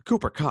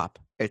 Cooper Kupp.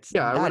 It's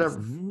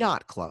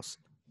not close.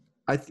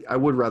 I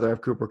would rather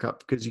have Cooper Kupp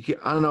because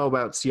I don't know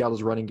about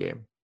Seattle's running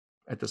game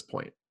at this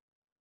point.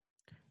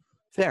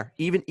 Fair.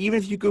 Even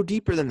if you go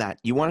deeper than that,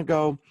 you want to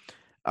go.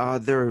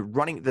 They're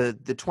running the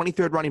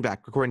 23rd running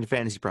back according to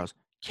Fantasy Pros,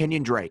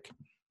 Kenyon Drake.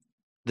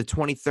 The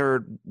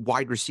 23rd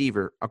wide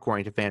receiver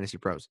according to Fantasy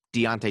Pros,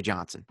 Deontay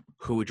Johnson.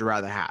 Who would you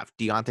rather have,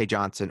 Deontay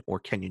Johnson or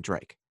Kenyon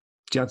Drake?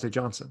 Deontay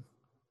Johnson.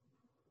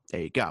 There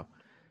you go.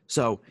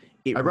 So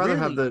It I'd rather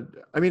have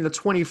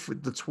really,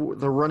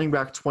 the running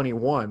back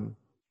 21.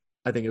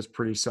 I think is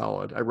pretty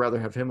solid. I'd rather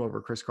have him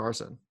over Chris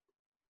Carson.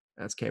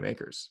 That's Cam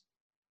Akers.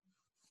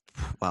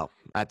 well,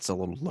 that's a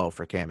little low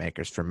for Cam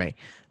Akers for me,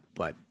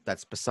 but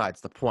that's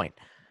besides the point.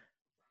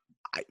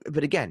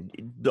 But again,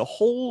 the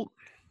whole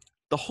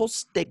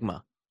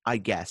stigma, I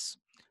guess,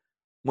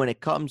 when it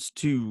comes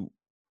to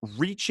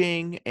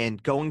reaching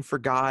and going for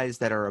guys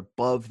that are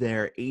above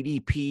their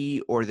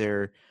ADP or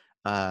their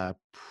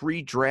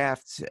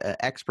pre-draft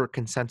expert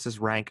consensus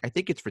rank, I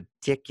think it's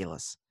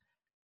ridiculous.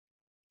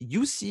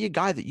 You see a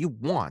guy that you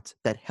want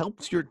that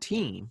helps your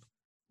team,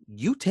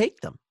 you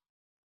take them.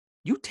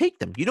 You take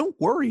them. You don't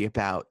worry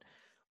about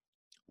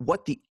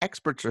what the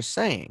experts are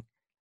saying.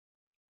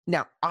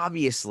 Now,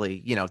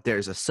 obviously,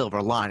 there's a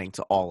silver lining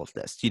to all of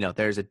this.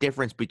 There's a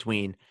difference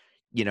between,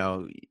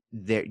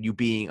 you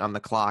being on the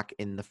clock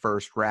in the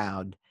first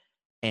round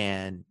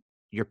and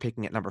you're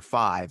picking at number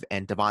 5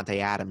 and Devontae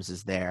Adams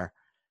is there,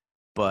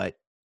 but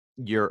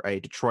you're a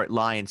Detroit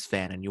Lions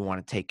fan and you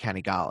want to take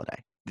Kenny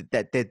Golladay.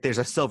 That there's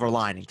a silver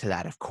lining to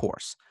that, of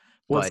course.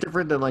 Well, it's But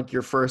different than like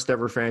your first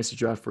ever fantasy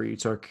draft where you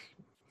took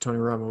Tony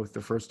Romo with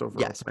the first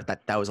overall. yes, but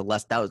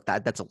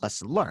that's a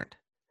lesson learned.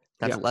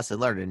 That's Yeah. a lesson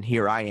learned. And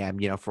here I am,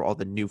 for all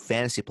the new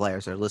fantasy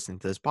players that are listening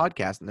to this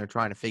podcast and they're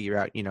trying to figure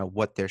out,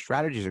 what their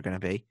strategies are going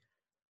to be.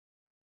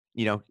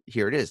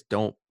 Here it is.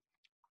 Don't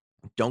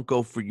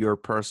go for your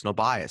personal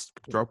bias.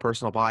 Throw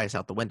personal bias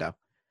out the window.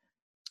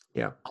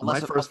 Yeah.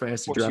 Unless, My first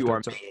fantasy draft, you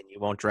are me and you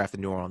won't draft the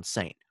New Orleans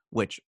Saint,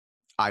 which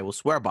I will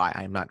swear by.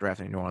 I am not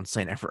drafting a New Orleans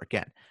Saint ever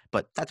again.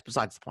 But that's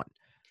besides the point.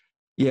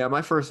 yeah,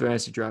 my first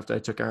fantasy draft, I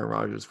took Aaron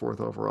Rodgers 4th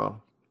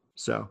overall.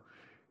 So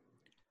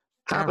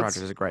Aaron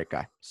Rodgers is a great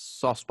guy.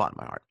 Soft spot in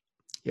my heart.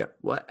 Yeah.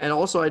 Well, and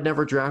also I'd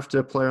never draft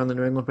a player on the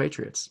New England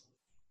Patriots.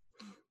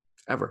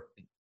 Ever.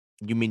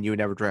 You mean you would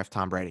never draft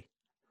Tom Brady?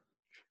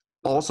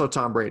 Also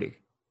Tom Brady.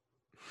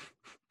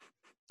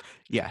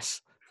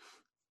 Yes.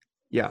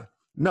 Yeah.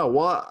 No,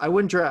 well, I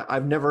wouldn't draft.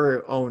 I've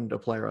never owned a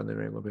player on the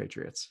New England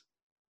Patriots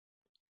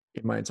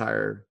in my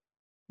entire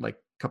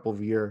couple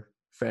of year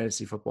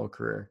fantasy football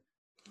career.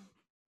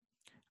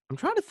 I'm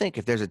trying to think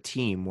if there's a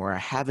team where I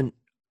haven't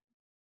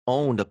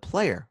owned a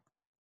player.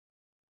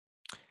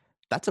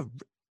 That's an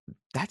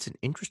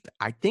interesting.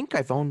 I think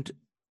I've owned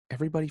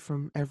everybody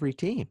from every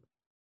team.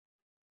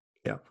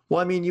 Yeah. Well,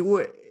 I mean, you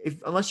would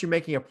unless you're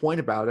making a point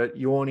about it,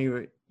 you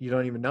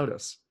don't even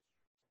notice.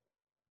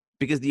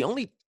 Because the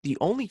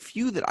only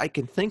few that I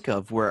can think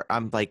of where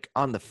I'm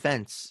on the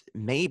fence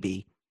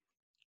maybe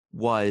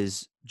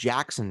was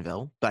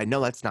Jacksonville, but I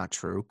know that's not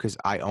true because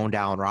I owned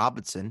Allen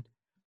Robinson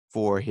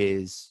for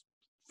his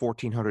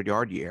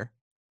 1,400-yard year.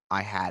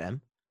 I had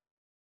him.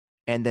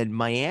 And then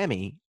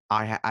Miami,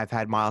 I've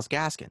had Myles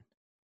Gaskin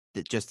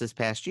just this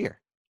past year.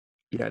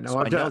 Yeah, no, so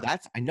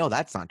I know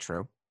that's not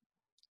true.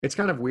 It's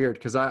kind of weird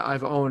because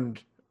I've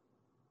owned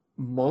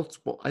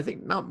multiple. I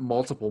think not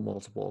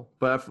multiple,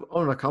 but I've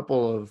owned a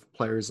couple of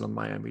players on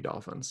Miami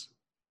Dolphins,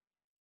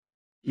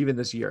 even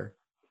this year.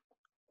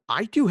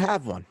 I do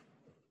have one.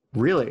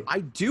 Really?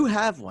 I do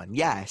have one.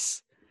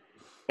 Yes.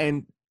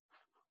 And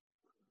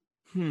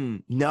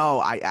no,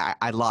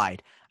 I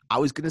lied. I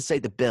was gonna say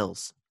the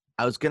Bills.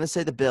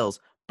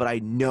 But I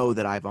know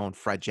that I've owned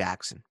Fred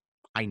Jackson.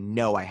 I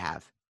know I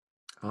have.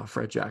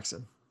 Fred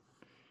Jackson.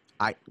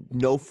 I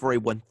know for a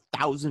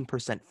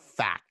 1,000%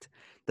 fact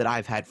that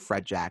I've had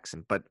Fred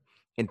Jackson. But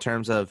in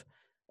terms of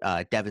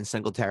Devin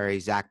Singletary,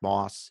 Zach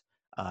Moss,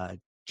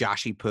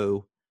 Joshy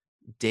Poo,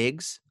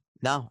 Diggs,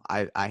 no,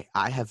 I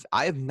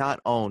have not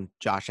owned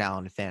Josh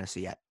Allen in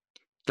fantasy yet.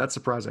 That's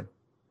surprising.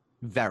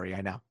 Very,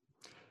 I know.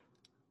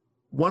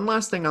 One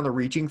last thing on the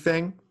reaching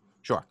thing.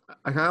 Sure.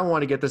 I kind of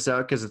want to get this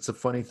out because it's a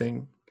funny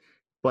thing.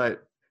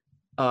 But,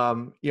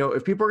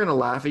 if people are going to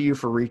laugh at you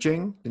for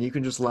reaching, then you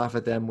can just laugh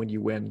at them when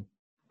you win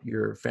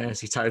your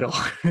fantasy title.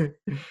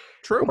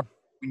 True.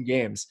 Win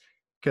games.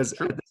 Because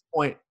at this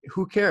point,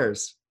 who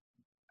cares?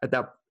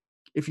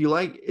 If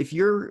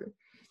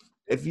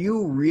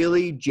you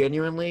really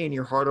genuinely in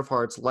your heart of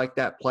hearts like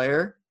that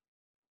player,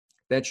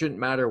 that shouldn't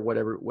matter what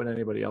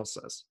anybody else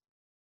says.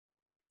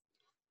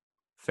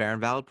 Fair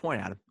and valid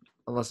point, Adam.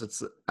 Unless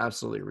it's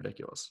absolutely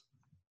ridiculous.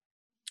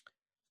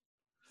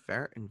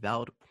 Fair and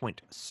valid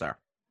point, sir.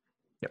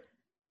 Yep.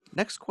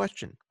 Next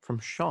question from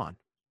Sean.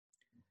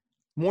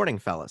 Morning,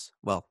 fellas.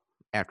 Well,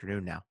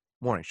 afternoon now.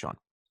 Morning, Sean.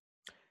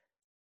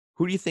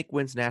 Who do you think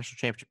wins the national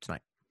championship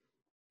tonight?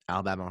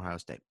 Alabama, Ohio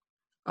State.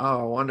 Oh,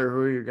 I wonder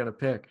who you're going to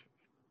pick.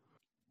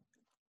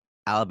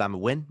 Alabama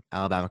win,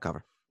 Alabama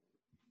cover.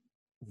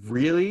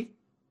 Really?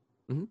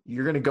 Mm-hmm.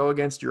 You're going to go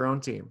against your own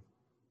team?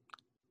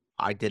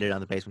 I did it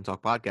on the Basement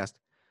Talk podcast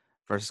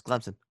versus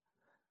Clemson.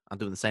 I'm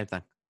doing the same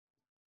thing.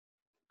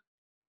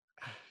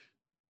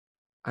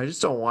 I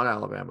just don't want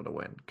Alabama to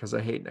win because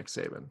I hate Nick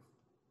Saban.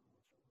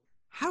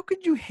 How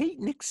could you hate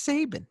Nick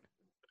Saban?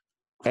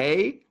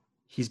 A,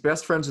 he's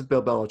best friends with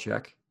Bill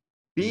Belichick.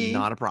 B,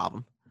 not a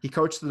problem. He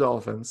coached the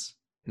Dolphins.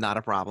 Not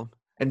a problem.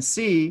 And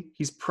C,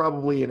 he's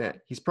probably,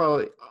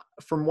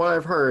 from what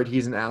I've heard,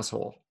 he's an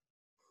asshole.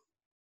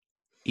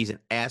 He's an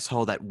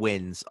asshole that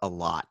wins a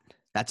lot.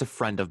 That's a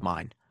friend of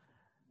mine.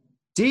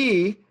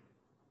 D,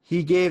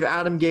 he gave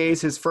Adam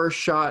Gase his first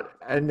shot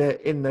in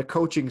the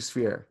coaching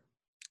sphere.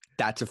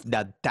 That's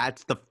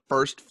the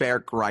first fair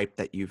gripe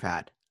that you've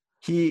had.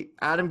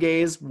 Adam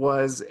Gase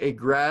was a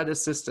grad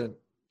assistant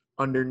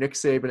under Nick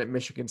Saban at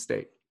Michigan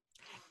State.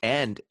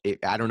 And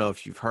I don't know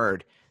if you've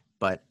heard,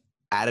 but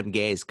Adam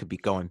Gase could be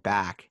going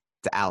back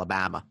to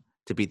Alabama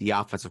to be the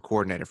offensive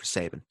coordinator for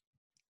Saban.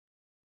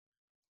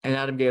 And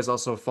Adam Gase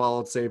also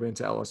followed Saban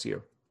to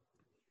LSU.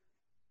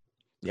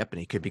 Yep, and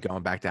he could be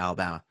going back to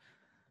Alabama.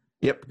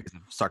 Yep. Because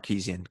of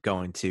Sarkisian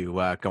going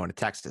to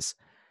Texas.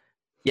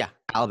 Yeah,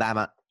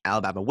 Alabama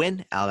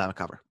win, Alabama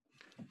cover.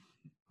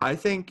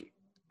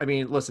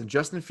 Listen,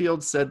 Justin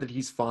Fields said that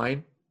he's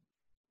fine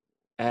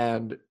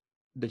and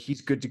that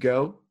he's good to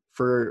go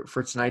for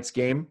tonight's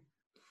game.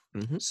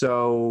 Mm-hmm.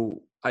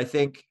 So I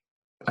think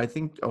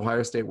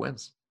Ohio State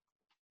wins.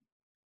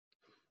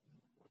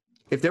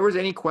 If there was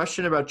any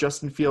question about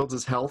Justin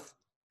Fields' health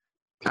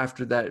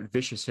after that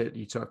vicious hit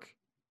he took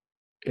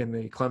in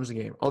the Clemson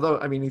game, although,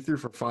 he threw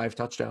for 5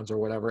 touchdowns or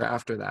whatever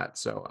after that,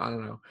 so I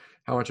don't know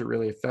how much it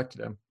really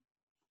affected him.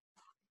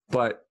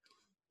 But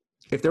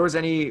if there was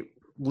any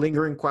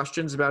lingering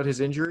questions about his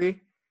injury,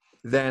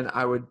 then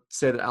I would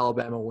say that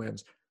Alabama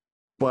wins.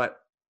 But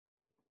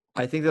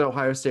I think that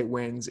Ohio State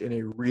wins in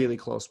a really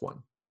close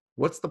one.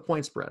 What's the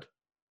point spread?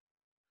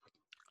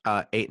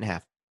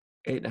 8.5.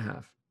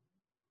 8.5.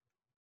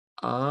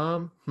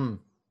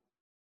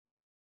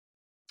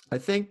 I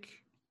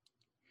think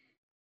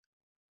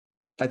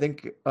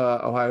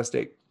Ohio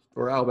State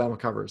or Alabama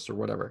covers or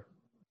whatever.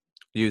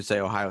 You'd say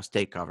Ohio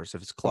State covers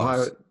if it's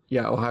close.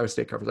 Ohio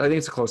State covers. I think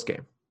it's a close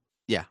game.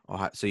 Yeah,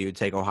 so you would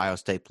take Ohio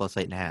State plus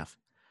 8.5.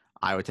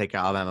 I would take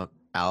Alabama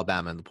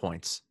in the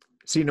points.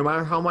 See, no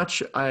matter how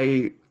much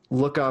I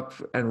look up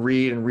and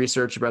read and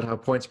research about how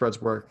point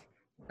spreads work,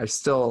 it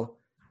still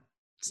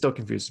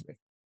confuses me.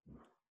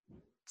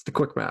 It's the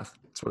quick math.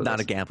 That's what it is. Not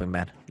a gambling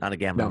man. Not a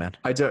gambling man.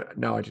 I do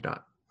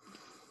not.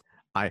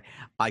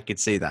 I could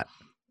see that.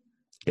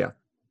 Yeah.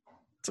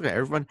 It's okay.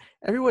 Everyone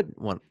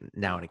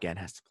now and again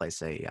has to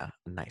place a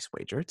nice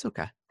wager. It's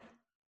okay.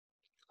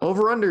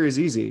 Over-under is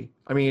easy.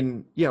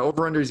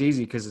 Over-under is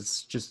easy because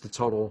it's just the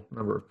total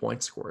number of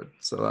points scored.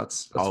 So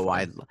that's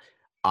fine.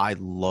 I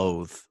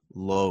loathe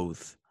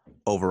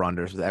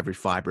over-unders with every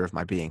fiber of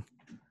my being.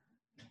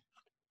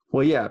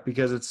 Well, yeah,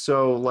 because it's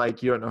so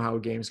you don't know how a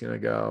game's going to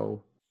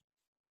go.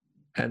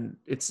 And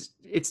it's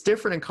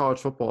different in college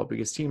football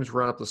because teams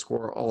run up the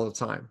score all the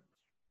time.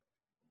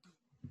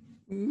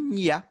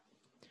 Yeah.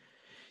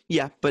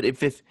 Yeah, but if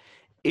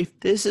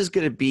this is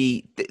going to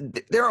be,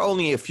 there are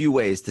only a few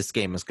ways this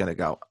game is going to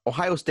go.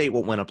 Ohio State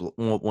won't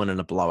win in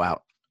a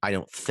blowout, I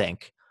don't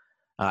think.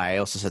 I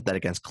also said that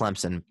against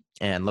Clemson,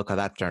 and look how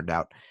that turned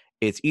out.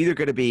 It's either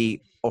going to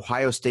be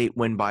Ohio State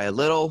win by a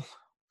little,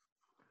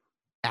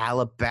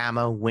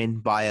 Alabama win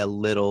by a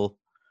little,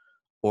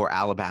 or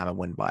Alabama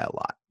win by a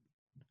lot.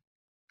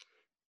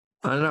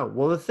 I don't know.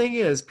 Well, the thing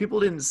is, people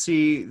didn't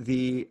see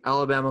the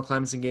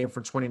Alabama-Clemson game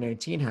from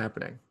 2019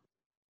 happening.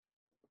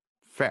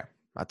 Fair.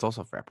 That's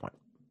also a fair point.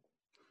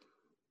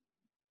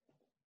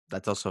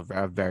 That's also a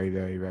very, very,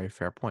 very, very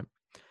fair point.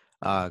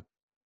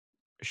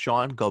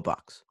 Sean, go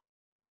Bucks.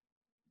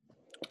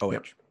 OH.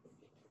 Yep.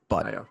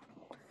 But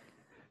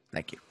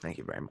thank you. Thank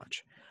you very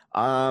much.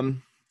 All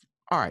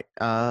right.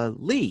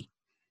 Lee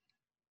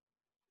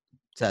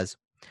says,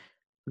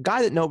 the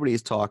guy that nobody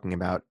is talking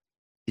about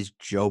is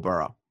Joe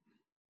Burrow.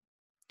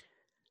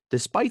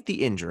 Despite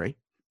the injury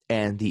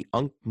and the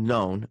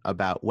unknown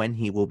about when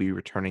he will be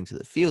returning to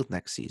the field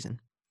next season,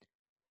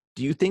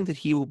 do you think that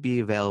he will be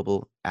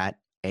available at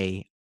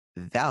a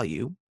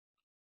value,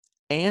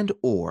 and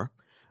or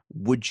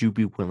would you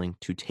be willing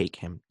to take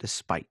him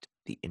despite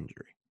the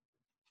injury?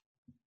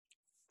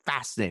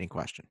 Fascinating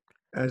question.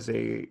 As a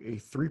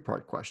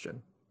 3-part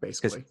question,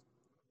 basically.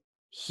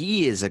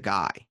 He is a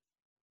guy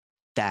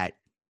that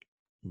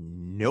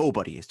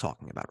nobody is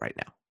talking about right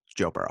now. It's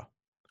Joe Burrow.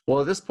 Well,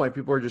 at this point,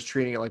 people are just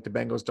treating it like the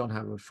Bengals don't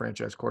have a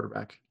franchise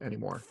quarterback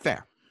anymore.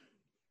 Fair.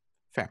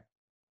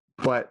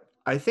 But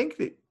I think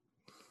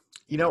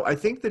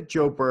that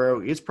Joe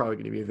Burrow is probably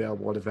going to be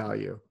available at a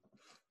value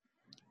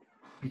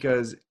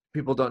because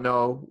people don't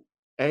know,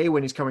 A,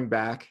 when he's coming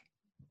back,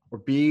 or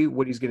B,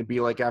 what he's going to be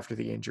like after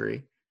the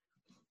injury.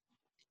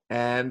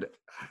 And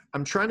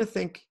I'm trying to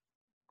think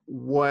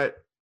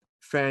what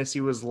fantasy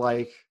was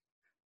like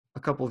a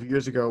couple of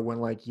years ago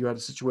when you had a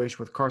situation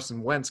with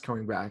Carson Wentz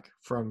coming back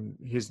from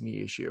his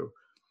knee issue,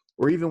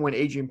 or even when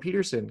Adrian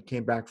Peterson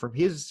came back from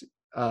his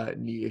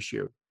knee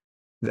issue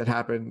that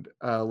happened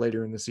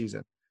later in the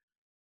season.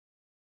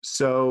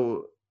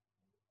 So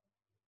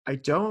I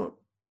do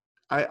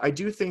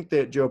think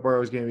that Joe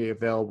Burrow is going to be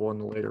available in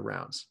the later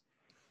rounds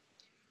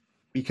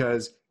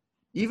because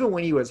even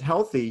when he was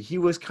healthy, he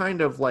was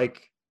kind of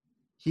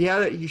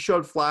he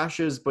showed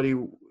flashes, but it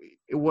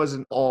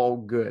wasn't all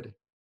good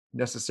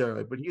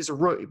necessarily. But he was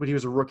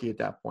a rookie at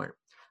that point.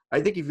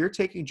 I think if you're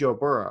taking Joe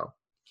Burrow,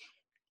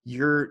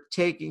 you're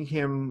taking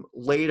him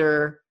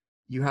later.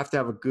 you have to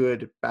have a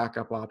good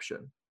backup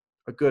option,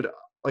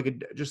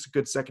 just a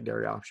good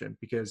secondary option,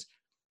 because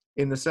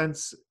in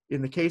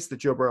the case that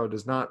Joe Burrow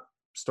does not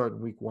start in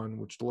week 1,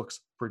 which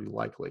looks pretty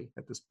likely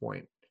at this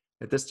point,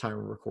 at this time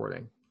of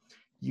recording,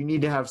 you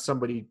need to have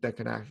somebody that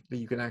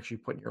you can actually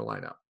put in your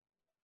lineup.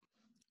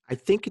 I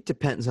think it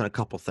depends on a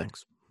couple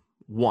things.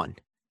 1,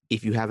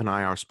 if you have an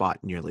IR spot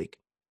in your league.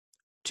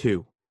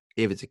 2,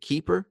 if it's a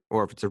keeper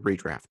or if it's a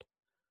redraft.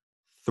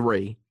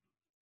 3,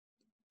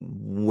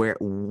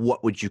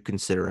 what would you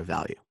consider a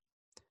value?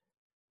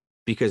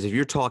 Because if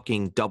you're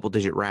talking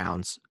double-digit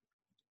rounds,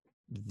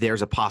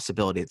 there's a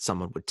possibility that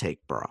someone would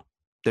take Burrow.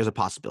 There's a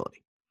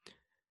possibility.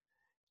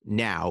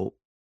 Now,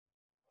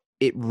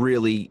 it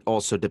really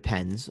also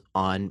depends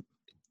on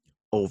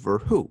over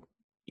who.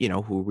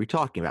 Who are we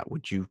talking about?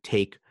 Would you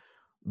take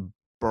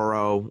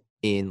Burrow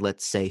in,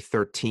 let's say,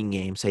 13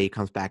 games? Say he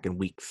comes back in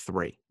week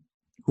 3.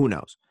 Who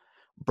knows?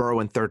 Burrow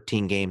in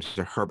 13 games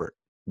or Herbert.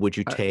 Would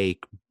you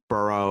take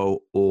Burrow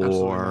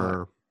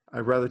or... I'd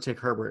rather take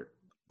Herbert.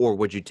 Or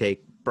would you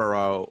take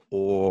Burrow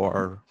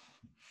or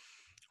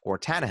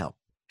Tannehill?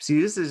 See,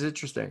 this is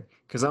interesting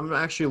because I'm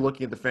actually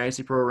looking at the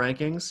Fantasy Pro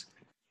rankings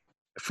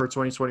for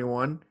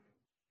 2021,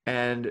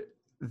 and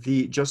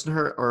the Joe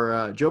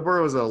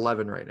Burrow is at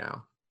 11 right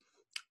now,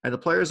 and the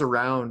players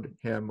around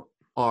him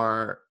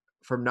are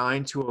from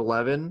 9 to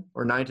 11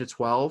 or 9 to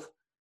 12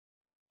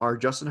 are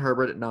Justin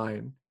Herbert at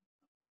 9,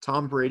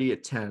 Tom Brady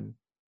at 10,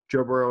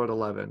 Joe Burrow at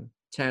 11,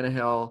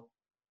 Tannehill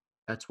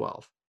at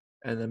 12,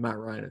 and then Matt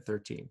Ryan at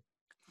 13.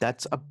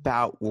 That's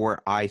about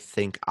where I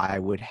think I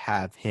would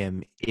have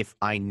him if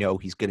I know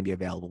he's going to be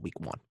available week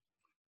 1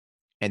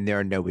 and there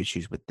are no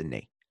issues with the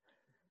knee.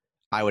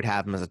 I would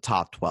have him as a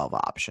top 12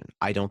 option.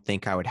 I don't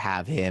think I would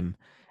have him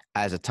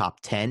as a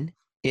top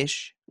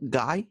 10-ish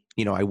guy.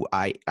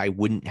 I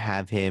wouldn't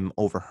have him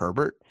over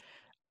Herbert.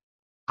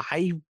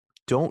 I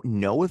don't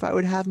know if I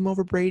would have him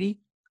over Brady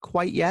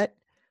quite yet.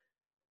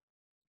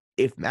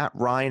 If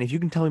you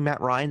can tell me Matt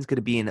Ryan's going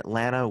to be in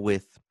Atlanta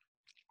with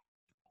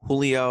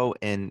Julio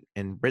and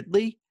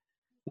Ridley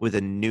with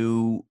a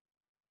new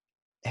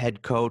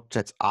head coach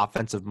that's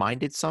offensive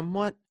minded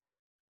somewhat,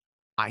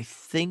 I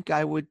think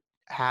I would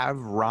have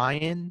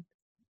Ryan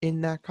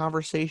in that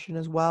conversation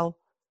as well.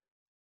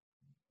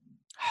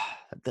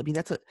 I mean,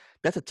 that's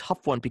a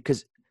tough one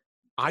because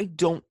I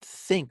don't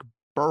think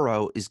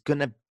Burrow is going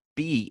to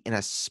be in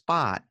a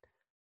spot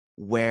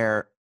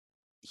where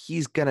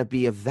he's going to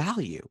be of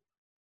value.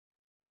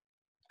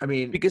 I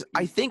mean, because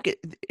I think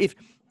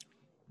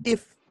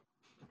if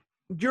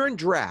you're in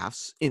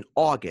drafts in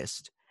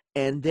August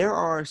and there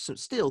are some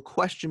still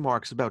question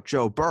marks about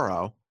Joe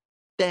Burrow,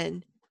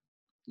 then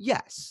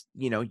yes,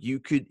 you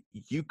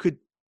could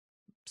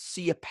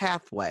see a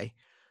pathway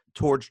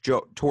towards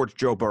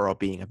Joe Burrow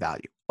being a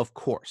value, of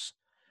course.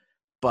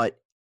 But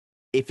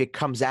if it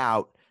comes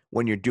out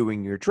when you're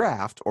doing your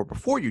draft or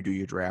before you do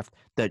your draft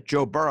that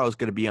Joe Burrow is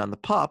going to be on the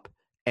PUP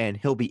and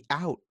he'll be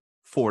out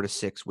 4 to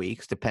 6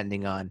 weeks,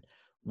 depending on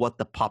what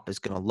the PUP is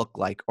going to look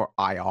like or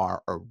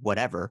IR or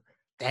whatever,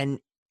 then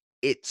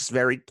it's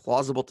very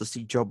plausible to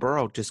see Joe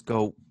Burrow just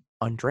go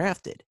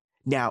undrafted.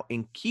 Now,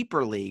 in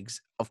keeper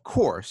leagues, of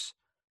course,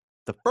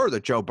 the further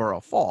Joe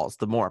Burrow falls,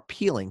 the more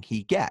appealing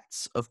he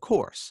gets, of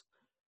course.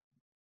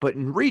 But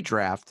in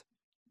redraft,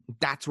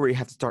 that's where you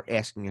have to start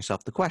asking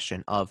yourself the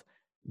question of,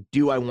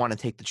 do I want to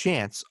take the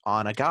chance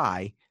on a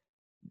guy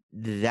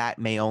that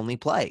may only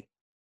play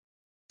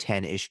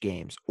 10-ish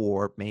games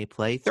or may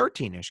play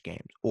 13-ish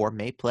games or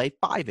may play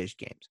 5-ish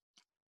games?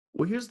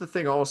 Well, here's the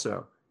thing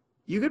also.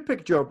 You could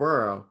pick Joe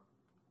Burrow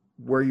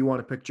where you want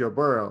to pick Joe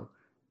Burrow.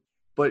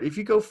 But if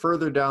you go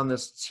further down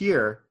this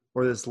tier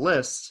or this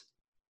list,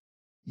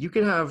 you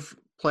can have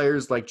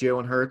players like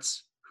Jalen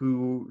Hurts,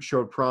 who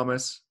showed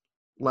promise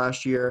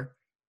last year,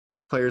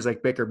 players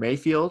like Baker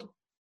Mayfield,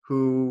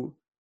 who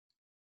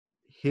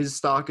his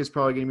stock is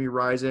probably going to be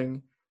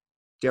rising,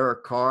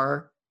 Derek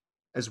Carr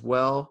as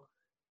well.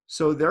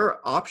 So there are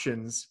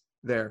options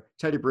there.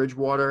 Teddy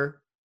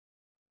Bridgewater.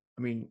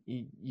 I mean,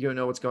 you don't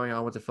know what's going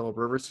on with the Phillip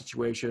Rivers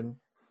situation,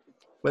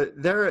 but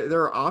there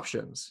are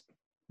options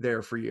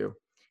there for you.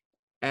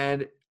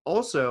 And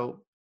also,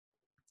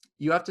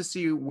 you have to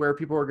see where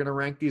people are going to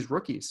rank these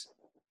rookies.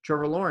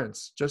 Trevor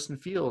Lawrence, Justin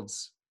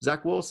Fields,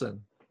 Zach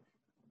Wilson.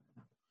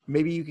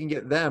 Maybe you can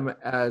get them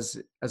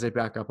as a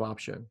backup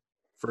option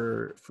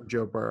for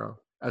Joe Burrow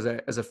as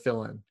a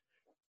fill-in.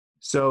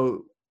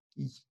 So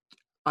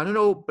I don't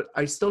know, but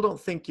I still don't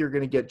think you're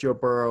going to get Joe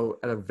Burrow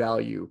at a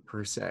value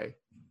per se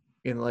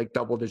in like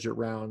double-digit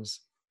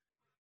rounds.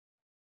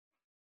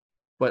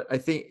 But I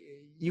think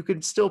you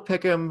could still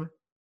pick him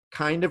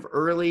kind of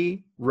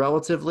early,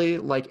 relatively,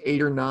 like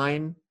 8 or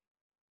 9,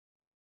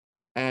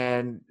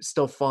 and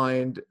still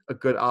find a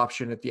good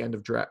option at the end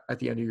of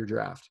your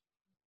draft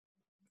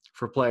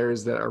for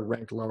players that are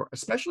ranked lower,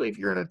 especially if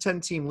you're in a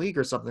 10-team league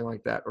or something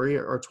like that, or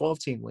a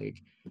 12-team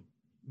league.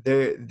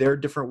 There are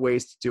different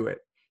ways to do it.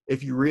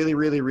 If you really,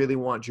 really, really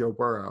want Joe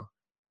Burrow,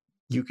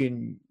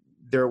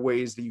 there are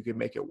ways that you can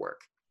make it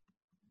work.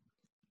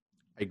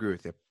 I agree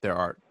with you. There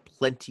are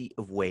plenty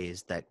of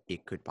ways that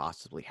it could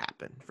possibly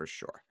happen for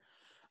sure.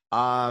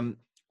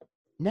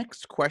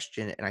 Next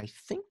question, and I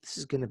think this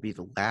is going to be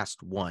the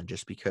last one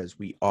just because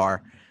we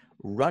are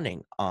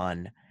running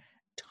on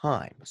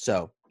time.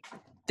 So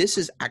this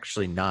is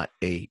actually not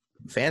a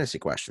fantasy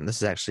question. This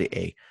is actually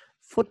a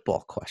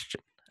football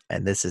question.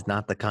 And this is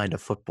not the kind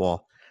of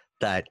football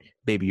that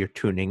maybe you're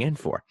tuning in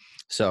for.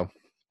 So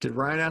Did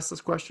Ryan ask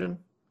this question?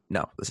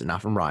 no, this is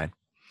not from Ryan.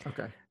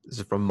 Okay. This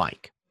is from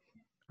Mike.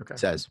 Okay. It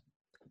says,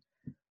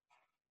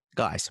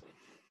 guys,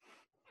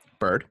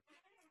 Bird,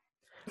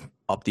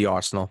 up the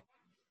Arsenal,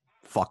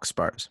 fuck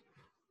Spurs.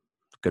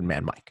 Good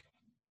man, Mike.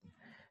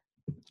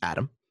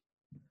 Adam,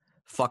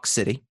 fuck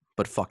City,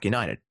 but fuck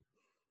United.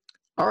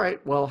 All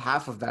right. Well,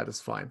 half of that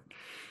is fine.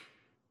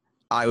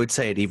 I would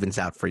say it evens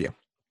out for you.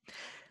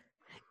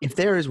 If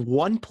there is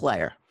one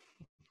player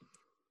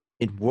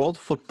in world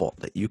football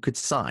that you could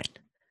sign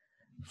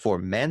for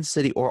Man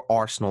City or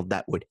Arsenal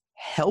that would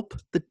help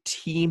the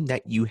team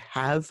that you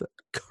have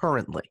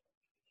currently,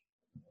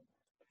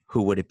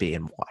 who would it be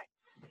and why?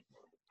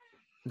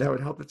 That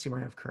would help the team I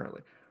have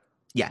currently.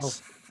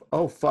 Yes.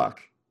 Oh,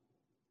 fuck.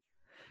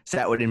 So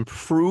that would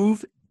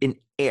improve an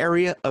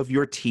area of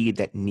your team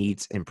that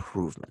needs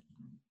improvement.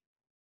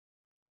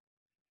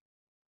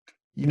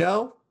 You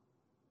know,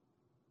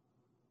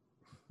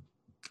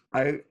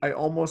 I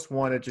almost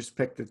want to just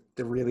pick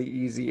the really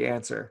easy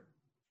answer.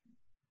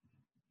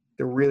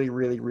 The really,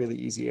 really, really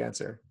easy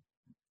answer.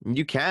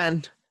 You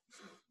can.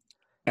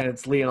 And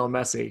it's Lionel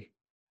Messi.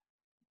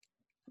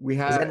 Is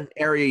that an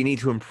area you need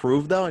to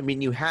improve, though? I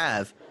mean, you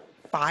have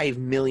 5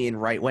 million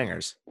right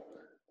wingers.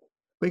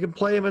 We can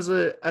play him as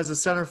a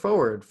center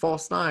forward,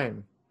 false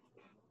nine.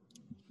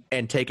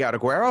 And take out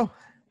Aguero?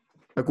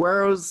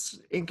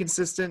 Aguero's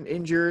inconsistent,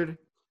 injured.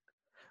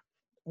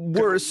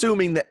 We're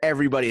assuming that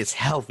everybody is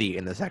healthy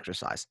in this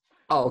exercise.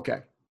 Oh,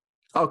 okay.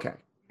 Okay.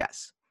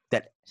 Yes.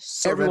 That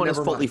So everyone is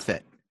never fully mind.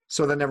 fit.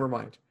 So then never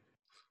mind.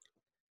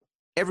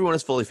 Everyone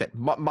is fully fit.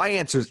 My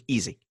answer is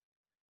easy.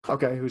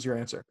 Okay, who's your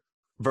answer?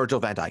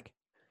 Virgil van Dijk.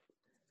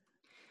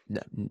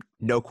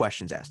 No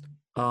questions asked.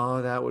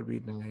 Oh, that would be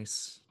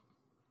nice.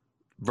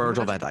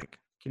 Virgil van Dijk.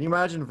 Can you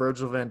imagine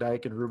Virgil van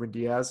Dijk and Ruben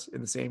Diaz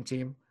in the same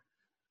team?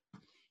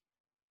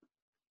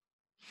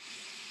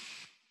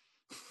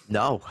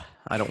 No,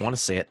 I don't want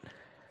to see it.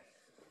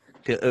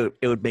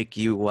 It would make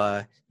you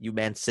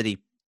Man City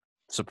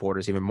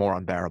supporters even more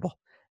unbearable,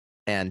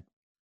 and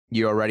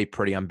you're already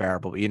pretty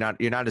unbearable. You're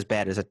not as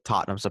bad as a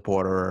Tottenham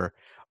supporter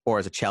or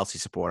as a Chelsea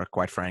supporter,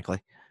 quite frankly.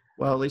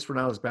 Well, at least we're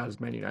not as bad as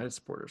Man United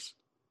supporters.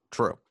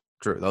 True.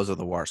 Those are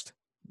the worst.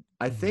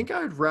 I think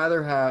I'd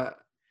rather have.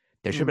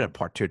 There should have been a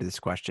part 2 to this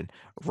question.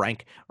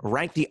 Rank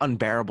the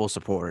unbearable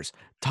supporters: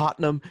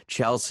 Tottenham,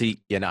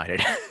 Chelsea,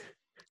 United.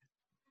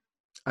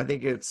 I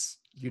think it's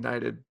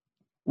United.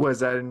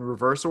 Was that in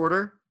reverse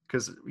order?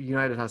 Because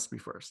United has to be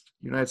first.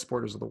 United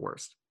supporters are the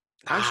worst.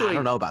 Actually, I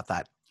don't know about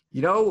that.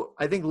 You know,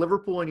 I think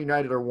Liverpool and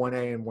United are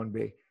 1A and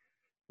 1B.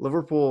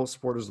 Liverpool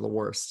supporters are the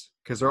worst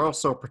because they're all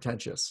so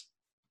pretentious.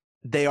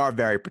 They are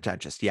very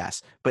pretentious,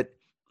 yes. But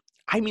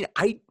I mean,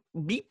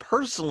 me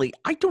personally,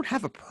 I don't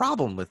have a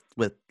problem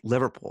with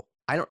Liverpool.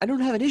 I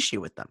don't have an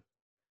issue with them.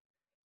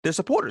 Their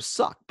supporters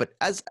suck, but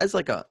as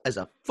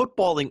a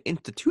footballing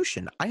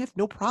institution, I have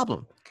no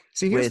problem.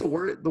 See, here's the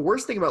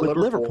worst thing about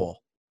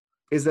Liverpool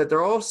is that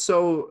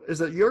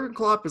Jurgen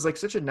Klopp is like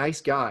such a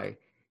nice guy,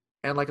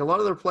 and like a lot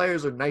of their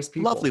players are nice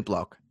people. Lovely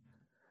bloke.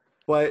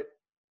 But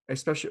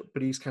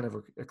he's kind of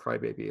a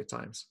crybaby at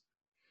times.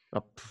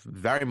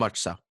 Very much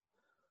so.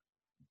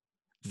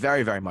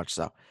 Very, very much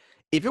so.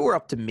 If it were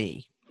up to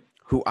me,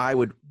 who I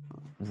would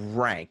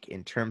rank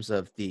in terms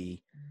of the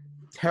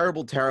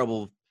terrible,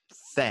 terrible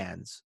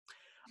fans,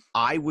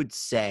 I would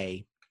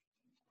say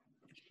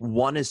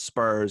 1 is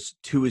Spurs,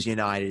 2 is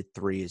United,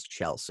 3 is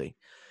Chelsea.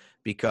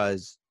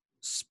 Because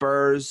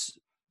Spurs,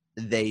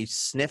 they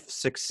sniff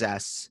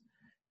success,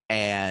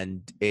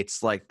 and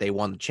it's like they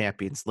won the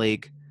Champions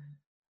League.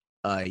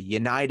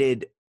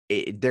 United,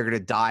 they're going to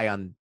die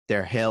on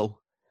their hill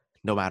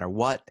no matter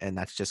what, and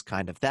that's just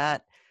kind of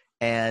that.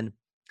 And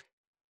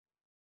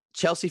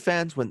Chelsea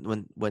fans,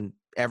 when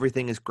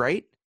everything is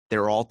great,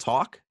 they're all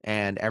talk,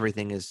 and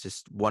everything is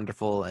just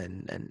wonderful,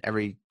 and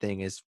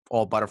everything is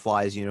all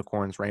butterflies,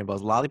 unicorns,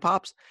 rainbows,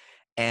 lollipops.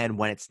 And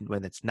when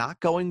it's not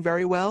going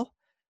very well,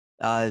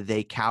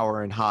 they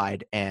cower and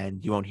hide,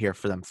 and you won't hear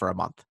from them for a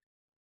month.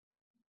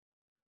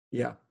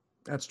 Yeah,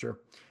 that's true.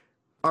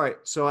 All right,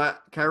 so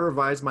can I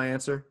revise my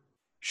answer?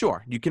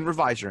 Sure, you can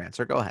revise your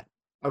answer. Go ahead.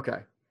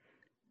 Okay.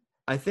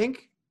 I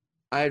think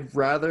I'd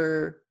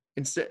rather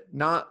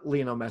not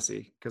Lionel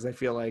Messi, because I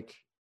feel like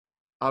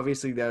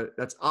obviously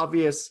that's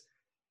obvious,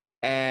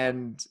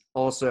 and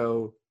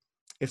also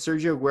if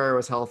Sergio Aguero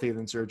is healthy,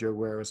 then Sergio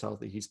Aguero is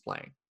healthy. He's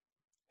playing.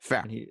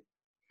 Fair.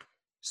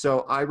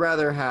 So I'd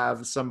rather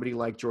have somebody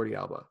like Jordi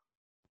Alba.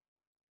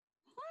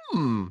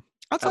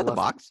 Outside the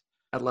box.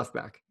 At left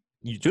back.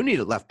 You do need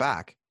a left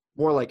back.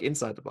 More like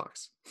inside the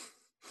box.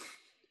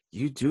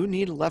 You do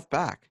need a left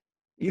back.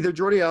 Either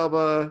Jordi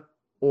Alba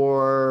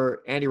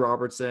or Andy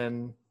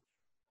Robertson.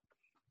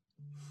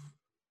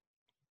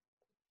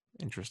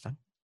 Interesting.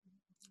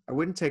 I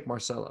wouldn't take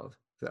Marcelo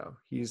though.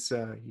 He's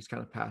kind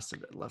of past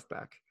it at left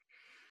back.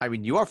 I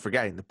mean, you are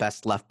forgetting the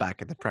best left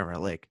back in the Premier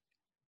League.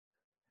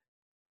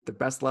 The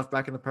best left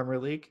back in the Premier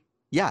League?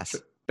 Yes.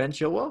 Ben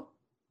Chilwell?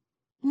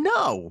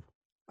 No.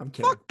 I'm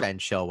kidding. Fuck Ben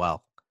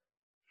Chilwell.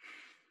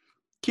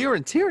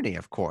 Kieran Tierney,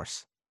 of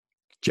course.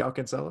 João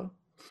Cancelo?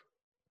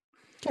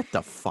 Get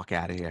the fuck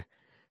out of here.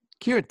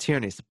 Kieran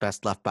Tierney is the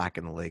best left back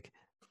in the league.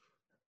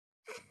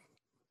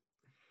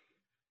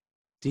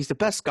 He's the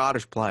best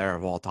Scottish player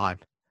of all time.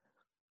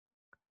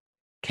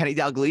 Kenny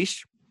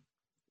Dalglish?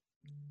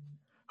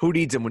 Who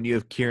needs him when you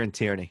have Kieran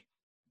Tierney?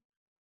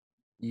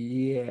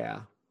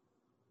 Yeah.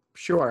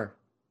 Sure.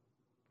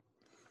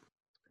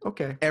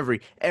 Okay.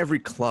 Every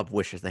club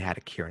wishes they had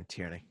a Kieran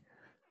Tierney.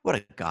 What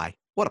a guy.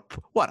 What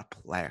a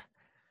player.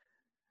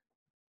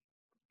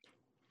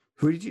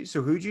 Who'd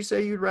you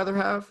say you'd rather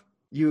have?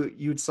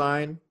 You'd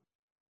sign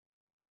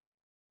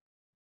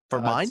For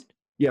mine?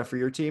 Yeah, for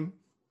your team?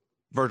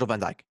 Virgil van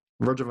Dijk.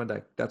 Virgil van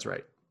Dijk. That's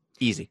right.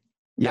 Easy.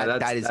 Yeah,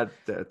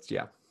 that's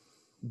yeah.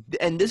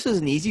 And this is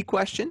an easy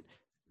question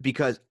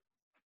because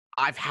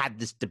I've had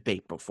this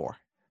debate before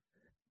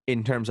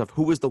in terms of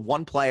who is the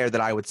one player that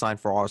I would sign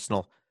for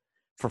Arsenal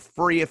for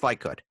free if I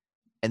could.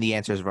 And the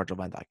answer is Virgil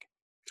van Dijk.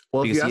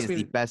 Well, because if you ask he's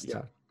me, the best.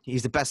 yeah.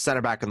 He's the best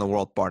center back in the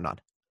world, bar none.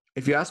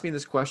 If you asked me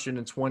this question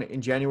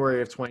in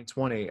January of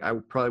 2020, I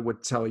probably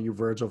would tell you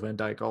Virgil van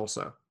Dijk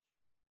also.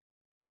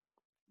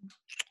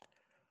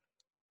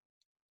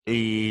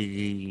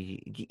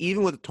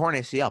 Even with the torn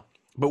ACL.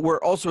 But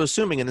we're also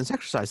assuming in this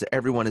exercise that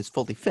everyone is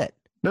fully fit.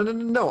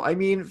 No. I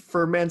mean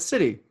for Man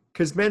City,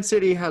 because Man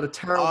City had a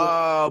terrible.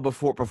 Oh,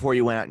 before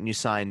you went out and you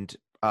signed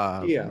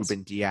Diaz.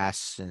 Ruben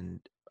Diaz and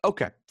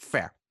okay,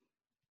 fair.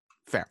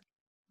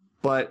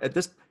 But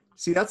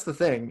that's the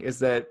thing is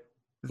that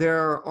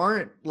there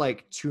aren't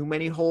like too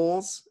many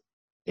holes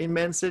in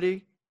Man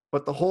City,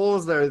 but the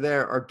holes that are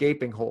there are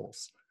gaping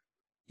holes.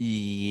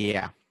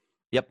 Yeah.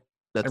 Yep.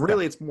 And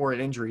really, it's more an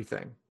injury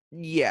thing.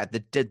 Yeah, the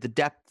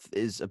depth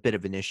is a bit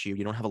of an issue.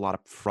 You don't have a lot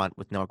up front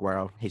with no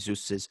Aguero.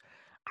 Jesus is,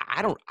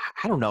 I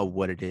don't know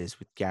what it is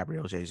with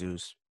Gabriel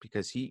Jesus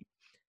because he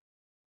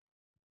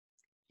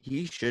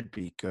should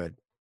be good.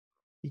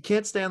 He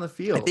can't stay on the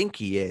field. I think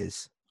he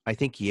is,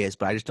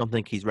 but I just don't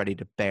think he's ready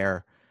to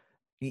bear.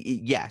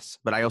 Yes,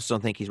 but I also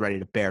don't think he's ready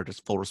to bear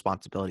just full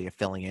responsibility of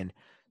filling in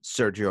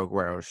Sergio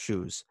Aguero's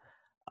shoes.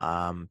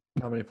 How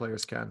many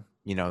players can?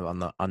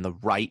 On the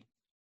right,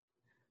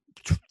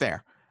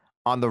 fair.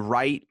 On the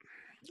right,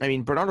 I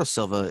mean, Bernardo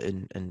Silva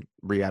and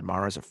Riyad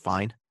Mahrez are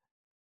fine.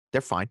 They're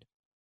fine.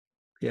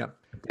 Yeah.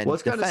 And well,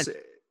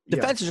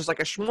 defense is just like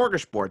a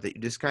smorgasbord that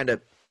you just kind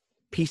of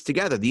piece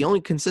together. The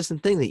only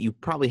consistent thing that you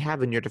probably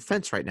have in your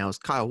defense right now is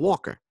Kyle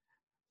Walker.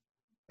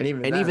 And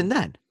even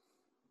then.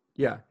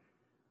 Yeah.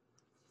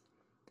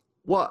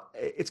 Well,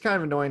 it's kind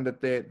of annoying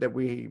that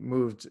we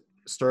moved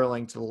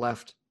Sterling to the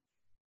left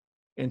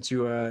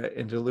into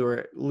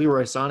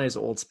Leroy Sané's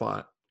old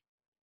spot.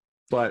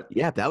 But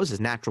yeah, that was his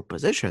natural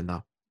position,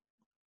 though.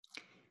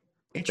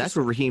 That's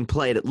where Raheem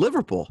played at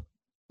Liverpool.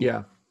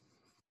 Yeah.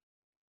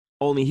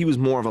 Only he was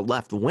more of a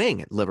left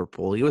wing at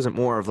Liverpool. He wasn't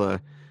more of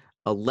a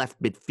left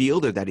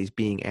midfielder that he's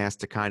being asked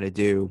to kind of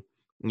do,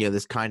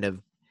 this kind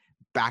of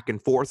back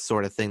and forth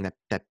sort of thing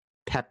that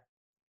Pep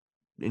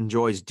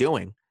enjoys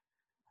doing.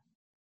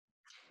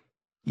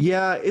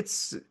 Yeah,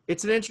 it's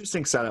an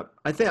interesting setup.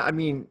 I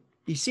mean,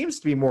 he seems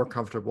to be more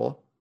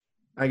comfortable.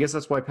 I guess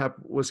that's why Pep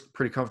was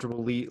pretty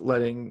comfortable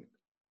selling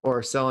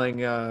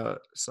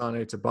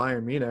Sané to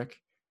Bayern Munich.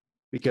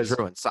 Because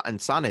true, and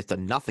Sané's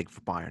done nothing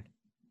for Bayern.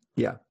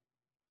 Yeah.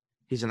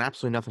 He's done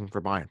absolutely nothing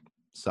for Bayern.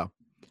 So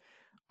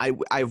I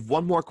have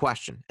one more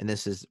question, and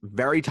this is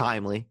very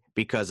timely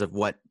because of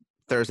what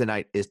Thursday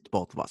night is to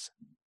both of us.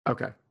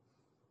 Okay.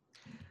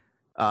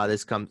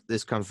 This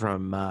comes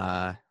from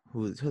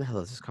who the hell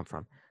does this come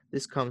from?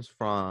 This comes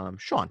from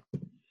Sean.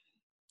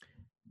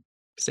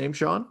 Same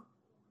Sean?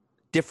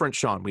 Different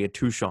Sean. We had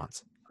two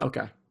Seans.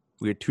 Okay.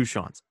 We had two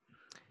Seans.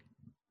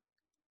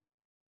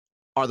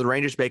 Are the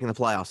Rangers making the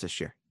playoffs this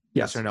year?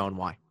 Yes or no, and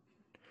why?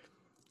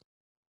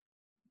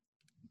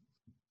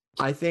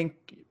 I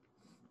think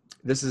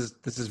this is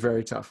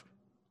very tough.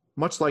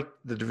 Much like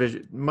the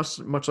division,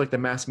 much like the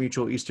Mass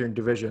Mutual Eastern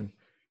Division,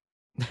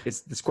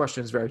 this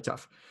question is very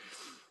tough.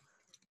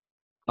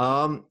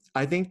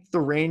 I think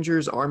the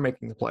Rangers are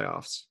making the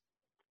playoffs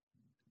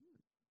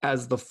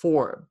as the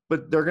 4,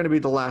 but they're going to be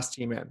the last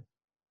team in.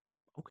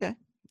 Okay.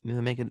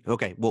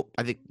 Okay. Well,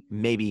 I think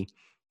maybe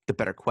the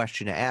better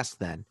question to ask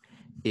then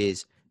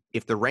is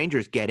if the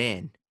Rangers get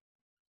in,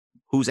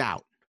 who's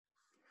out?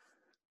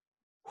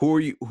 Who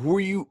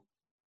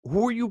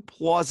are you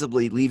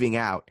plausibly leaving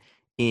out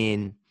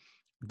in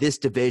this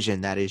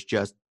division that is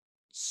just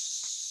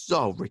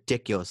so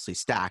ridiculously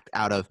stacked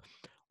out of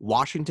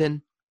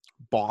Washington,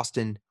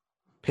 Boston,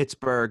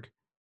 Pittsburgh,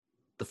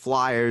 the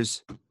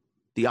Flyers,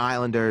 the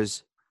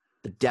Islanders,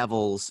 the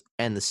Devils,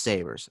 and the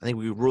Sabres? I think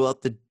we rule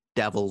out the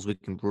Devils, we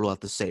can rule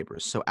out the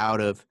Sabres. So out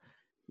of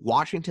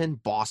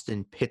Washington,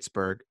 Boston,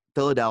 Pittsburgh,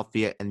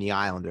 Philadelphia, and the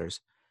Islanders,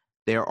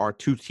 there are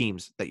 2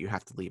 teams that you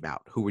have to leave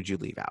out. Who would you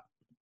leave out?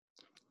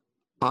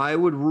 I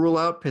would rule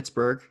out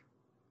Pittsburgh.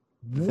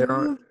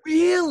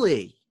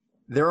 Really?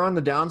 They're on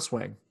the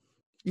downswing.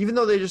 Even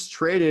though they just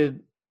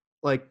traded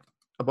like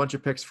a bunch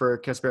of picks for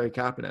Kasperi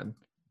Kapanen.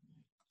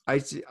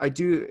 I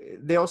do.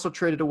 They also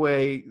traded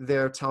away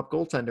their top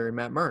goaltender in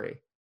Matt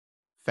Murray.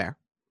 Fair.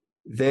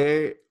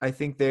 I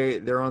think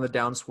they're on the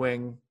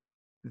downswing.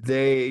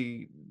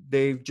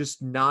 They've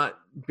just not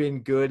been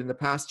good in the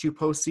past 2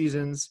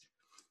 postseasons.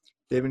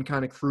 They've been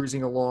kind of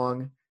cruising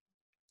along.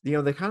 They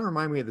kind of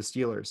remind me of the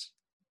Steelers.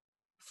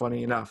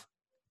 Funny enough,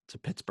 it's a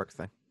Pittsburgh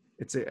thing.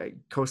 It's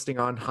coasting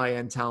on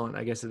high-end talent.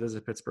 I guess it is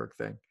a Pittsburgh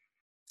thing.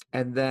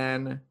 And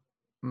then,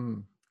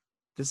 the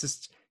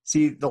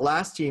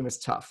last team is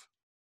tough.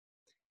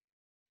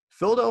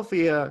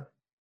 Philadelphia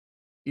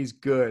is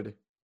good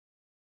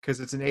because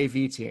it's an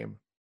AV team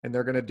and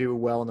they're going to do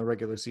well in the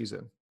regular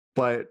season.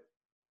 But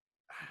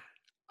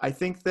I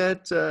think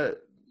that,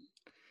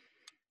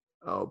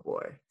 oh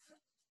boy,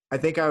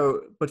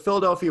 but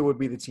Philadelphia would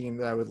be the team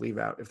that I would leave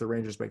out if the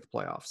Rangers make the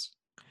playoffs.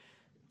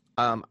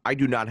 I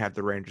do not have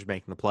the Rangers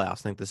making the playoffs.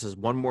 I think this is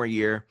one more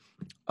year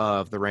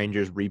of the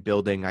Rangers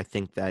rebuilding. I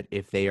think that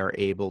if they are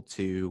able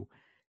to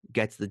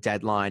get to the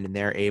deadline and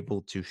they're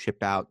able to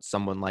ship out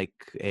someone like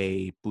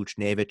a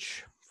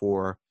Buchnevich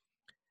for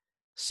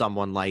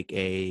someone like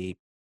a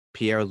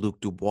Pierre-Luc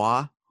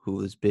Dubois,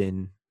 who has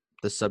been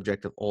the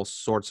subject of all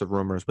sorts of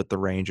rumors with the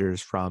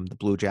Rangers from the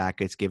Blue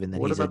Jackets, given that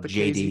what he's a about the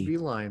JD. KZV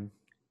line?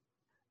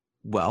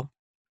 Well,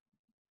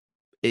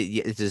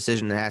 it's a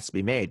decision that has to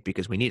be made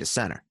because we need a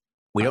center.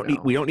 We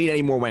don't need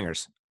any more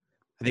wingers.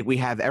 I think we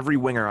have every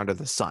winger under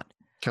the sun.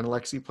 Can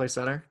Alexi play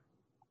center?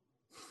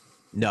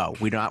 No,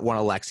 we do not want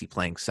Alexi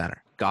playing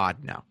center. God,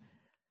 no.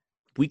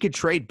 We could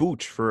trade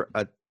Booch for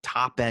a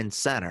top-end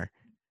center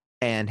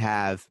and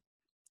have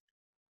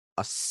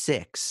a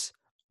 6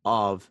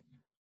 of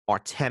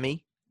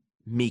Artemi,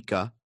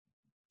 Mika,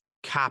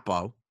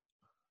 Capo.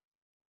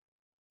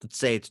 Let's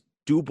say it's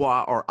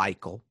Dubois or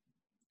Eichel.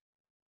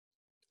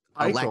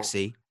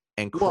 Alexi,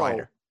 and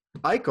Kreider.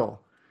 Eichel.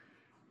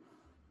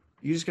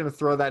 You just going to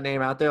throw that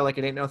name out there like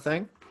it ain't no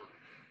thing?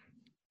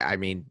 I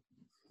mean,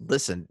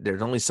 listen,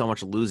 there's only so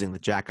much losing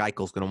that Jack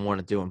Eichel's going to want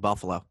to do in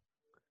Buffalo.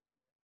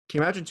 Can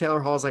you imagine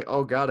Taylor Hall's like,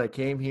 oh, God, I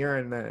came here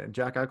and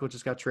Jack Eichel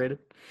just got traded?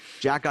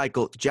 Jack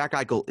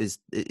Eichel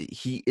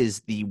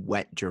is the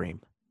wet dream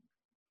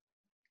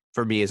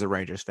for me as a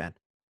Rangers fan.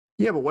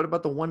 Yeah, but what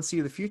about the 1C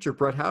of the future,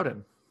 Brett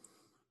Howden?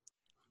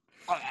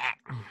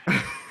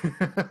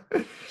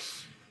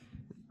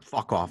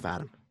 Fuck off,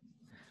 Adam.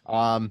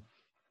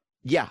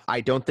 Yeah, I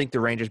don't think the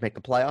Rangers make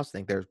the playoffs. I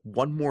think there's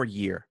one more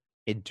year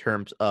in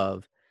terms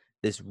of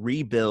this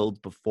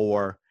rebuild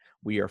before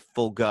we are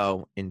full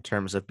go in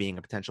terms of being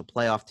a potential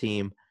playoff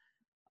team.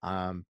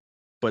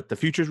 But the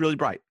future is really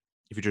bright.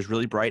 The future is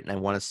really bright, and I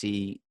want to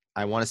see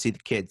the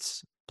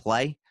kids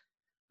play.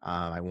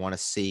 I want to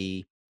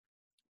see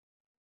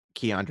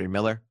Keandre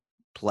Miller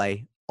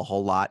play a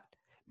whole lot.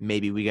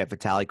 Maybe we get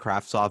Vitaly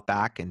Kravtsov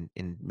back, and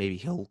maybe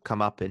he'll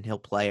come up and he'll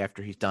play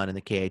after he's done in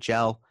the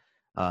KHL.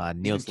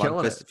 Niels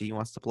Lundqvist, if he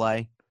wants to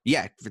play.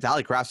 Yeah,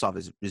 Vitaly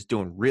Kravtsov is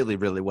doing really,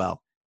 really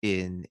well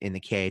in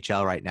the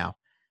KHL right now.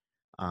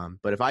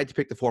 But if I had to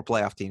pick the 4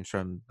 playoff teams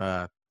from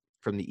the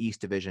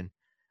East Division,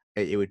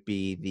 it would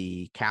be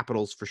the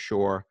Capitals for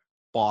sure,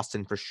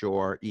 Boston for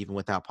sure, even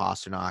without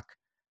Pastrnak.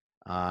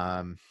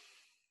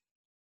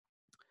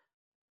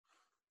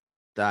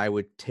 I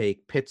would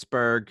take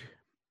Pittsburgh,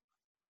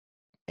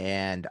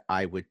 and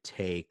I would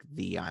take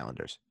the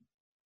Islanders.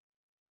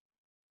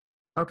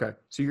 Okay,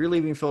 so you're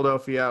leaving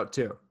Philadelphia out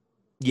too.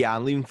 Yeah,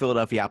 I'm leaving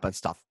Philadelphia out, but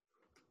it's tough.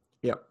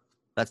 Yep.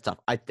 That's tough.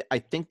 I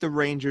think the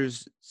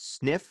Rangers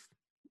sniff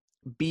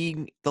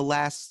being the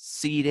last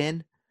seed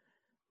in,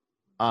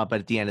 but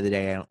at the end of the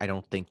day, I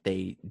don't think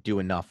they do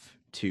enough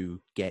to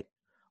get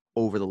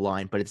over the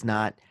line. But it's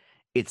not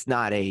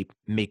a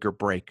make or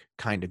break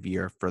kind of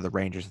year for the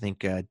Rangers. I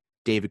think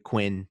David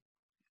Quinn,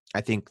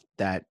 I think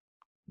that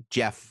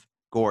Jeff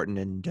Gorton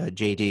and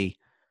JD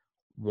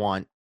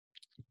want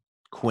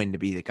Quinn to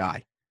be the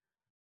guy.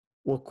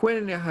 Well,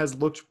 Quinn has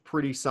looked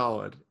pretty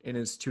solid in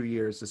his 2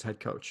 years as head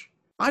coach.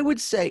 I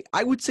would say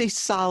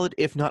solid,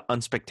 if not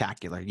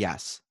unspectacular.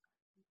 Yes.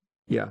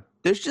 Yeah.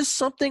 There's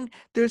something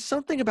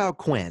about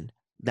Quinn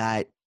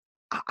that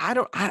I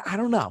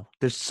don't know.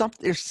 There's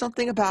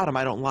something about him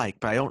I don't like,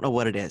 but I don't know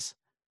what it is.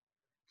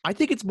 I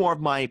think it's more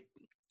of my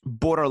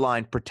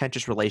borderline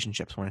pretentious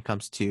relationships when it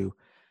comes to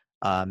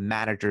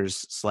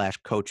managers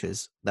 /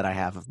 coaches that I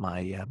have of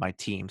my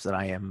teams that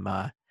I am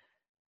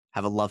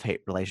have a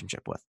love-hate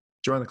relationship with.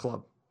 Join the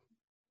club.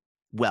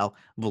 Well,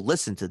 we'll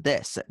listen to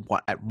this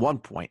at one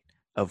point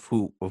of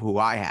who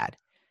I had.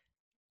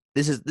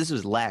 This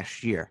was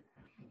last year.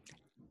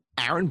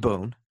 Aaron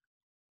Boone,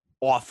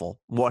 awful.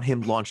 Want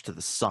him launched to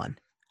the sun.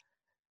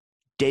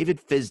 David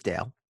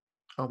Fizdale.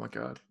 Oh my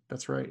God,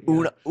 that's right.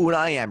 Yeah.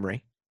 Unai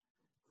Emery.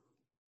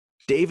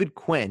 David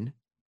Quinn.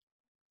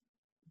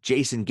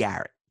 Jason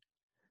Garrett.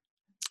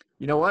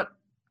 You know what?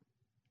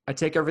 I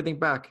take everything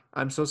back.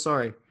 I'm so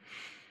sorry.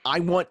 I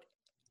want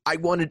I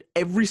wanted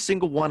every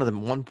single one of them,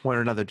 at one point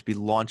or another, to be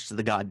launched to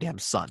the goddamn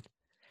sun.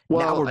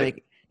 Well,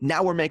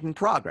 Now we're making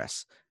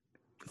progress.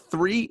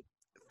 Three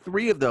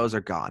of those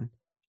are gone.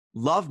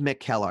 Love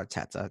Mikel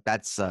Arteta.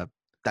 That's a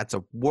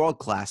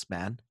world-class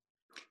man.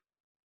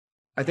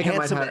 I think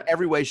Handsome in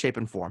every way, shape,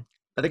 and form.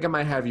 I think I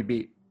might have you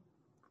beat.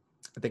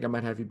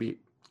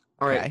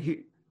 All right. Okay.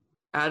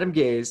 Adam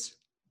Gaze,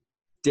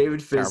 David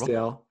Terrible.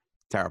 Fizdale,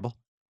 Terrible.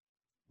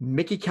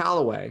 Mickey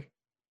Callaway,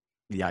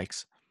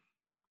 Yikes.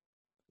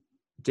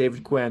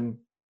 David Quinn.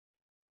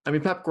 I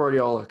mean, Pep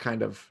Guardiola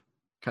kind of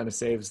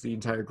saves the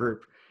entire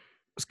group.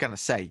 I was gonna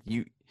say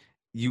you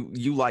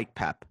like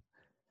Pep.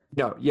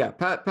 No, yeah,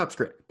 Pep's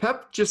great.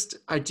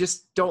 I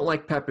just don't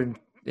like Pep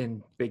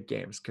in big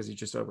games because he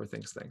just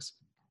overthinks things.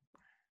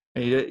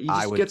 And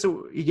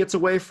he gets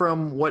away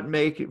from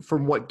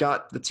what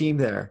got the team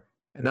there,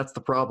 and that's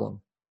the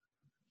problem.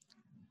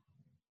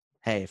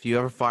 Hey, if you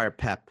ever fire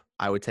Pep,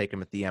 I would take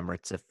him at the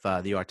Emirates if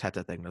the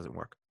Arteta thing doesn't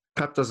work.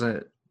 Pep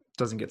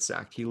doesn't get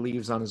sacked. He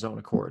leaves on his own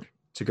accord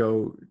to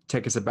go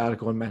take a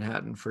sabbatical in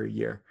Manhattan for a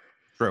year.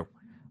 True.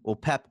 Well,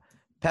 Pep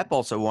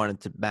also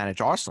wanted to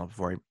manage Arsenal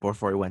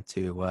before he went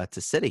to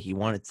City. He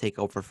wanted to take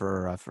over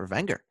for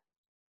Wenger,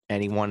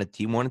 and he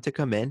wanted to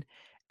come in,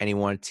 and he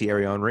wanted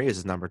Thierry Henry as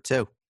his number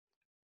 2.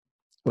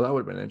 Well, that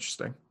would have been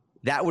interesting.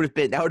 That would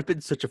have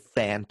been such a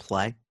fan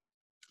play.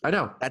 I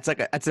know. That's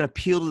an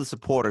appeal to the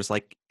supporters.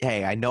 Like,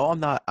 hey, I know I'm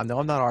not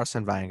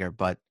Arsene Wenger,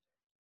 but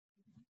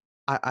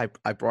I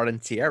brought in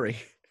Thierry.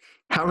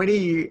 How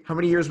many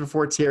years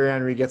before Thierry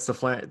Henry gets the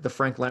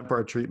Frank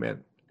Lampard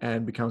treatment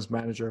and becomes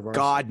manager of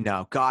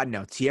Arsenal? God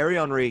no. Thierry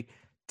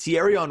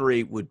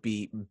Henry would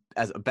be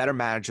as a better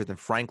manager than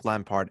Frank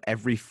Lampard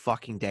every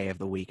fucking day of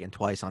the week and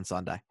twice on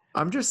Sunday.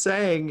 I'm just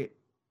saying,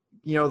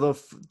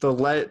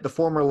 the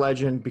former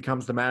legend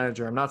becomes the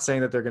manager. I'm not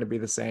saying that they're going to be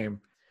the same.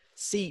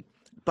 See,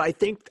 but I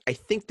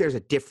think there's a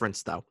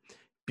difference though,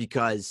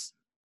 because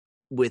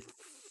with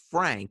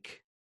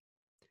Frank,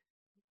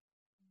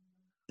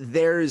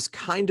 there's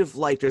kind of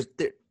like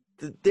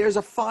there's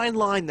a fine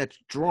line that's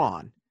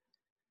drawn,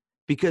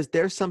 because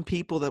there's some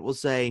people that will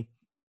say,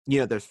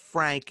 there's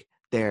Frank,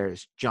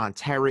 there's John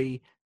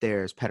Terry,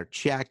 there's Petr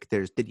Cech,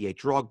 there's Didier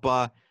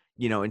Drogba,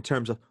 in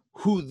terms of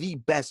who the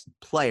best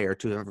player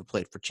to have ever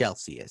played for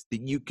Chelsea is.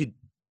 That you could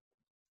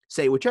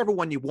say whichever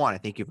one you want. I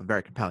think you have a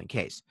very compelling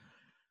case.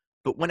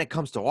 But when it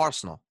comes to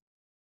Arsenal,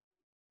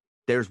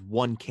 there's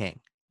one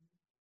king.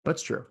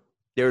 That's true.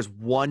 There's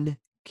one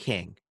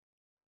king,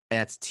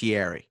 and that's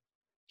Thierry.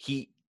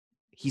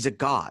 He's a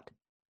god.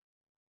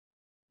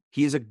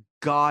 He is a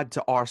god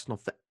to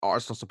Arsenal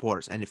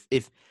supporters. And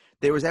if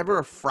there was ever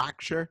a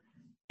fracture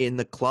in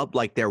the club,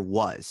 like there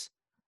was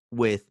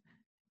with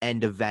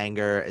end of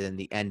Wenger and then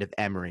the end of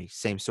Emery,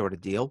 same sort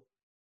of deal,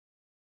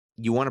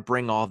 you want to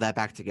bring all that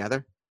back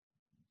together,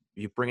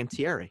 you bring in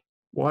Thierry.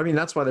 Well, I mean,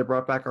 that's why they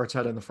brought back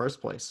Arteta in the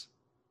first place.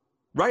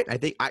 Right. I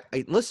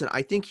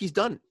think he's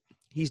done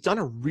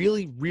a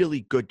really,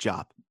 really good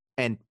job.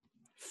 And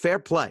fair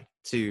play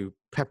to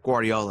Pep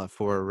Guardiola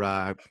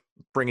for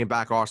bringing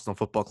back Arsenal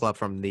Football Club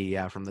from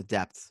the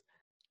depths.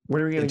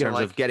 When are we going to get in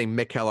terms of getting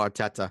Mikel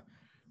Arteta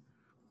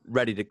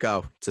ready to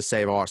go to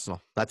save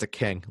Arsenal? That's a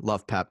king.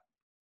 Love Pep.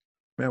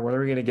 Man, when are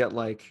we going to get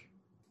like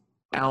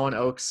Alan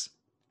Oakes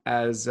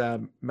as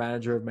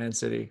manager of Man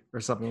City or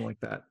something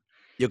like that?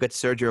 You'll get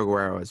Sergio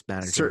Aguero as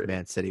manager of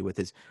Man City with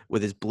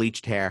his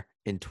bleached hair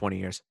in 20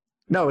 years.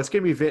 No, it's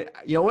going to be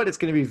you know what? It's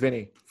going to be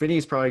Vinny.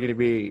 Vinny's probably going to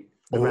be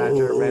the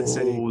manager of Man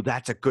City. Oh,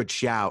 that's a good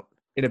shout.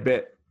 In a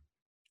bit.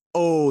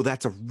 Oh,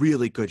 that's a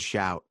really good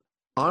shout.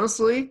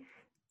 Honestly,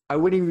 I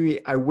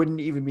wouldn't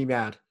even be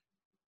mad.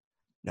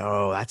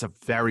 No, that's a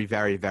very,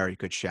 very, very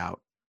good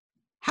shout.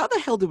 How the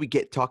hell did we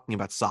get talking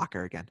about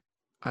soccer again?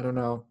 I don't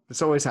know.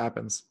 This always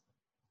happens.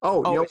 Oh,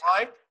 you know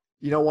why?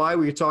 You know why?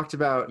 We talked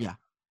about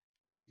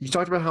You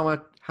talked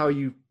about how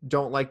you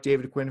don't like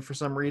David Quinn for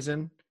some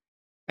reason,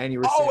 and you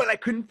were and I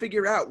couldn't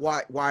figure out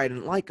why I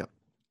didn't like him.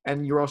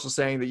 And you were also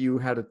saying that you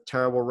had a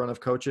terrible run of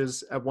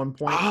coaches at one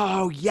point.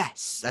 Oh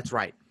yes, that's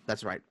right.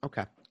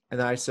 Okay. And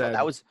then I said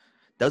that was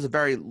a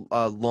very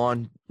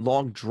long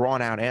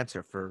drawn out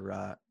answer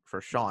for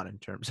Sean in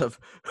terms of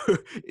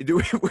do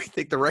we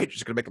think the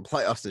Rangers are going to make the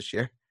playoffs this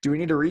year? Do we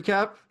need to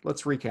recap?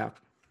 Let's recap.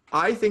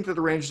 I think that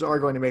the Rangers are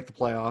going to make the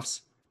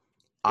playoffs.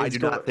 I do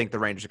not think the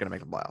Rangers are going to make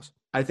the playoffs.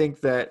 I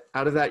think that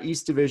out of that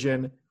East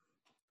Division,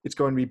 it's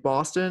going to be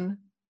Boston,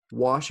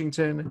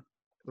 Washington,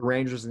 the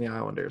Rangers, and the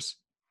Islanders.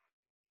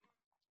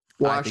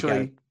 Well,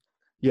 actually,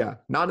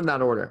 not in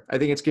that order. I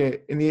think it's going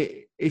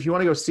to if you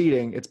want to go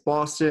seeding, it's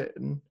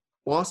Boston,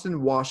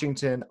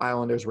 Washington,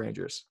 Islanders,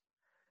 Rangers.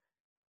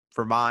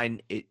 For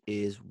mine, it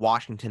is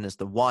Washington is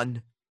the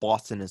 1,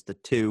 Boston is the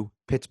 2,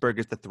 Pittsburgh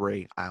is the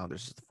 3,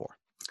 Islanders is the 4.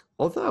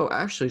 Although,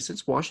 actually,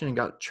 since Washington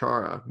got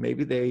Chara,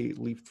 maybe they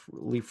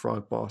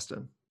leapfrog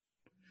Boston.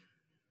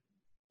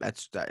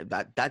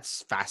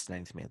 That's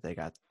fascinating to me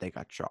that they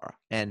got Chara.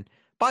 And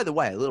by the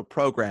way, a little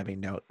programming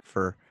note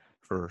for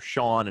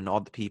Sean and all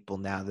the people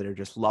now that are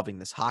just loving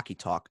this hockey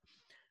talk.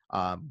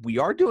 We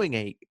are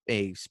doing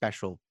a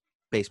special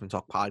Basement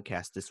Talk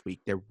podcast this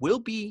week. There will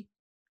be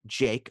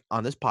Jake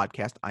on this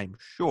podcast, I'm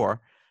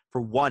sure,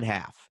 for one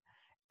half.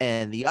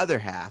 And the other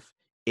half,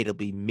 it'll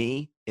be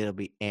me, it'll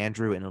be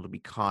Andrew, and it'll be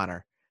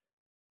Connor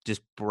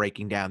just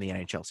breaking down the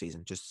NHL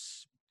season,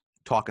 just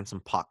talking some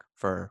puck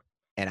for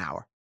an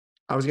hour.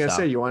 I was going to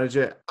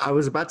say, I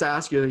was about to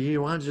ask you,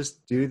 you want to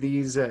just do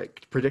these,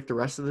 predict the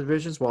rest of the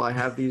divisions while I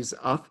have these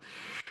up?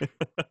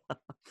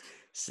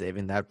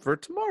 Saving that for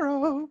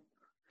tomorrow.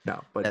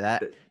 No,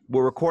 but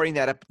we're recording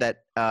that up.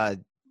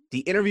 The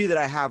interview that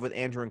I have with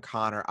Andrew and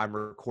Connor, I'm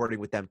recording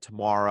with them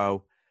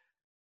tomorrow,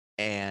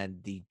 and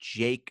the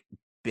Jake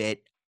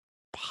bit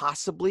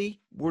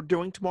possibly we're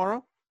doing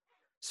tomorrow.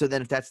 So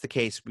then, if that's the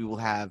case, we will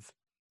have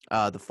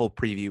the full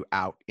preview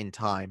out in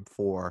time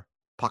for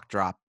Puck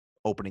Drop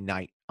opening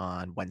night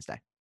on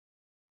Wednesday.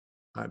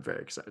 I'm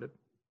very excited.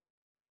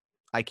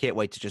 I can't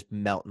wait to just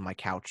melt in my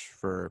couch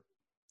for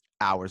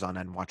hours on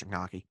end watching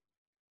hockey.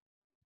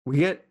 We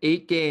get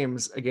 8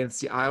 games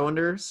against the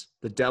Islanders,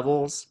 the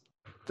Devils,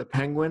 the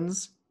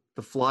Penguins,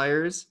 the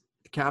Flyers,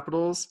 the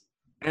Capitals,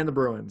 and the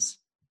Bruins.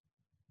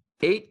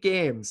 8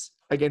 games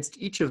against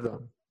each of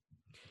them.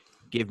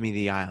 Give me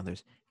the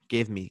Islanders.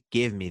 Give me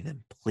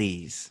them,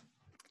 please.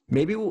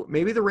 Maybe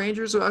the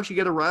Rangers will actually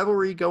get a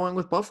rivalry going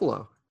with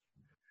Buffalo.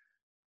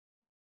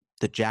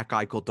 The Jack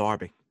Eichel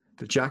Derby.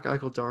 The Jack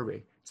Eichel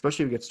Derby,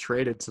 especially if he gets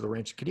traded to the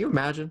Rangers. Can you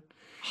imagine?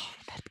 Oh,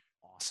 that'd be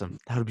awesome.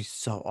 That would be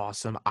so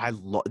awesome. I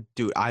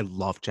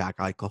love Jack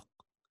Eichel.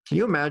 Can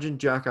you imagine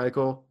Jack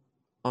Eichel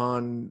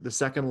on the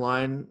second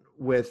line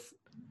with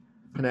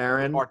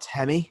Panarin?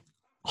 Artemi?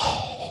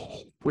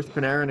 With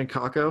Panarin and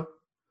Kakko?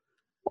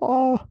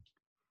 Oh.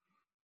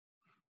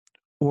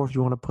 Or if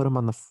you want to put him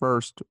on the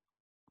first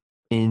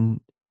in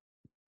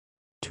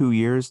 2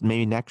 years,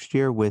 maybe next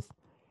year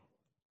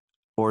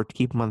or to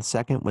keep him on the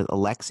second with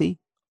Alexei.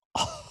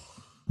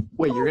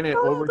 Wait, you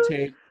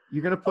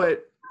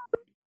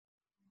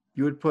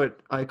would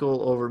put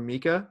Eichel over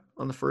Mika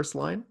on the first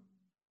line?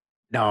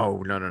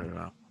 No.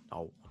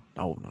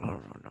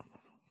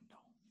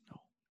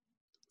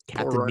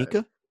 Captain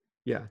Mika?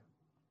 Yeah.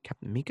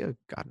 Captain Mika?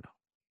 God, no.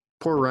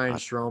 Poor Ryan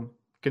Strome.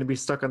 Going to be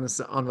stuck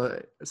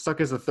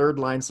stuck as a third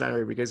line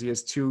center because he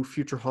has 2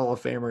 future Hall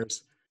of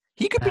Famers.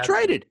 He could be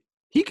traded.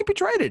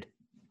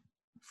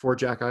 For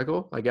Jack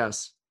Eichel, I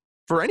guess.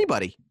 For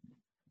anybody.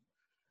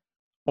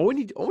 All we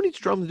need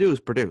Strome to do is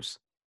produce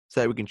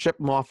so that we can ship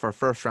him off for a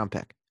first-round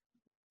pick.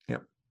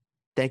 Yep.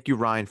 Thank you,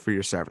 Ryan, for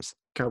your service.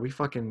 God, we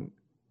fucking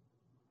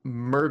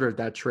murdered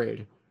that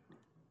trade.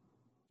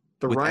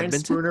 The With Ryan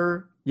Edmonton?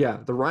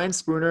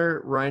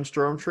 Spooner, Ryan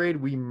Strome trade,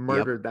 we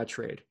murdered that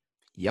trade.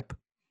 Yep.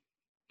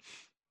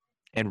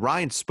 And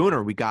Ryan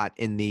Spooner we got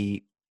in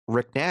the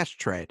Rick Nash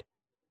trade,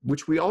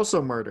 which we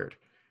also murdered.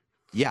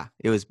 Yeah,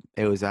 it was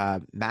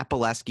Matt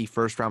Bolesky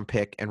first-round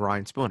pick and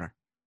Ryan Spooner.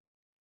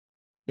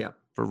 Yeah.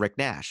 For Rick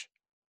Nash.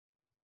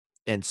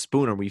 And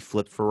Spooner we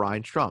flipped for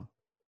Ryan Strome.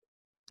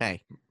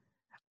 Hey,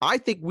 I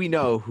think we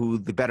know who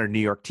the better New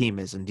York team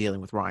is in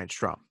dealing with Ryan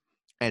Strome.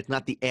 And it's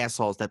not the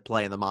assholes that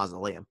play in the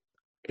Mausoleum.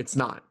 It's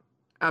not.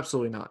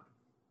 Absolutely not.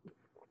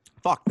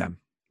 Fuck them.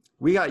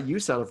 We got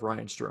use out of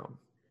Ryan Strome.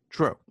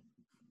 True.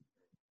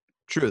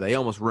 They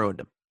almost ruined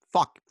him.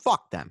 Fuck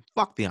them.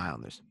 Fuck the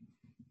Islanders.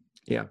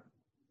 Yeah.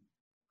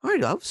 All right,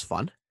 that was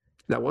fun.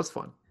 That was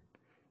fun.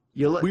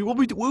 We will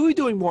be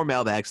doing more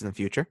mailbags in the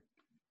future.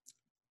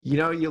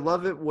 You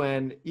love it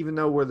when, even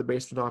though we're the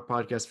Basement Talk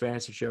Podcast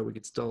Fantasy Show, we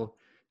could still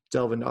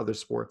delve into other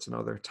sports and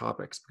other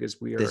topics because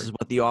this is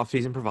what the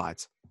offseason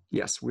provides.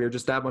 Yes, we are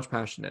just that much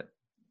passionate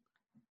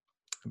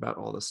about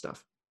all this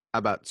stuff.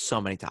 About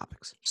so many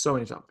topics.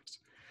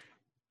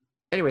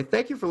 Anyway,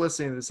 thank you for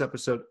listening to this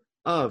episode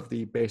of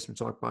the Basement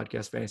Talk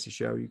Podcast Fantasy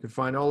Show. You can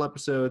find all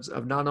episodes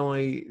of not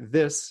only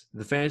this,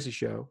 the Fantasy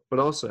Show, but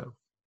also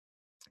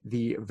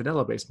the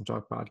Vanilla Basement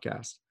Talk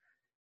Podcast,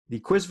 the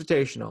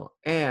Quizvitational,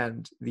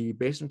 and the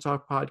Basement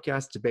Talk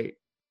Podcast Debate.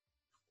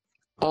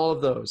 All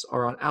of those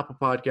are on Apple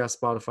Podcasts,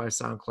 Spotify,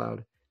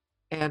 SoundCloud,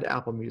 and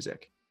Apple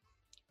Music.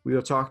 We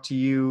will talk to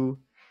you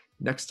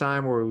next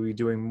time where we'll be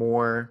doing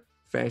more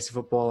fantasy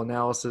football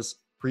analysis,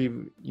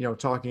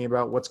 talking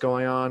about what's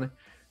going on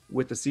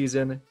with the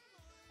season.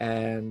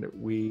 And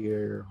we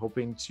are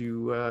hoping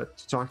to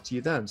talk to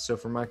you then. So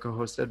for my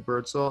co-host Ed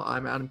Birdsall,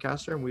 I'm Adam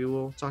Castor, and we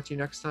will talk to you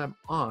next time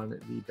on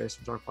the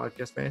Basement Talk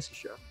Podcast Fantasy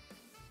Show.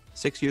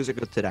 6 years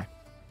ago today,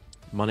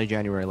 Monday,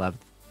 January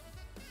 11th,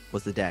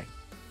 was the day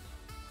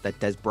that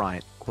Des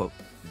Bryant, quote,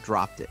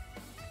 dropped it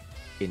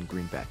in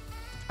Green Bay.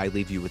 I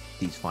leave you with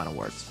these final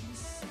words.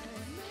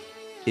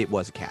 It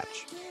was a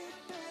catch.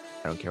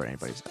 I don't care what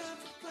anybody says.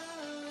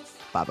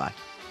 Bye-bye.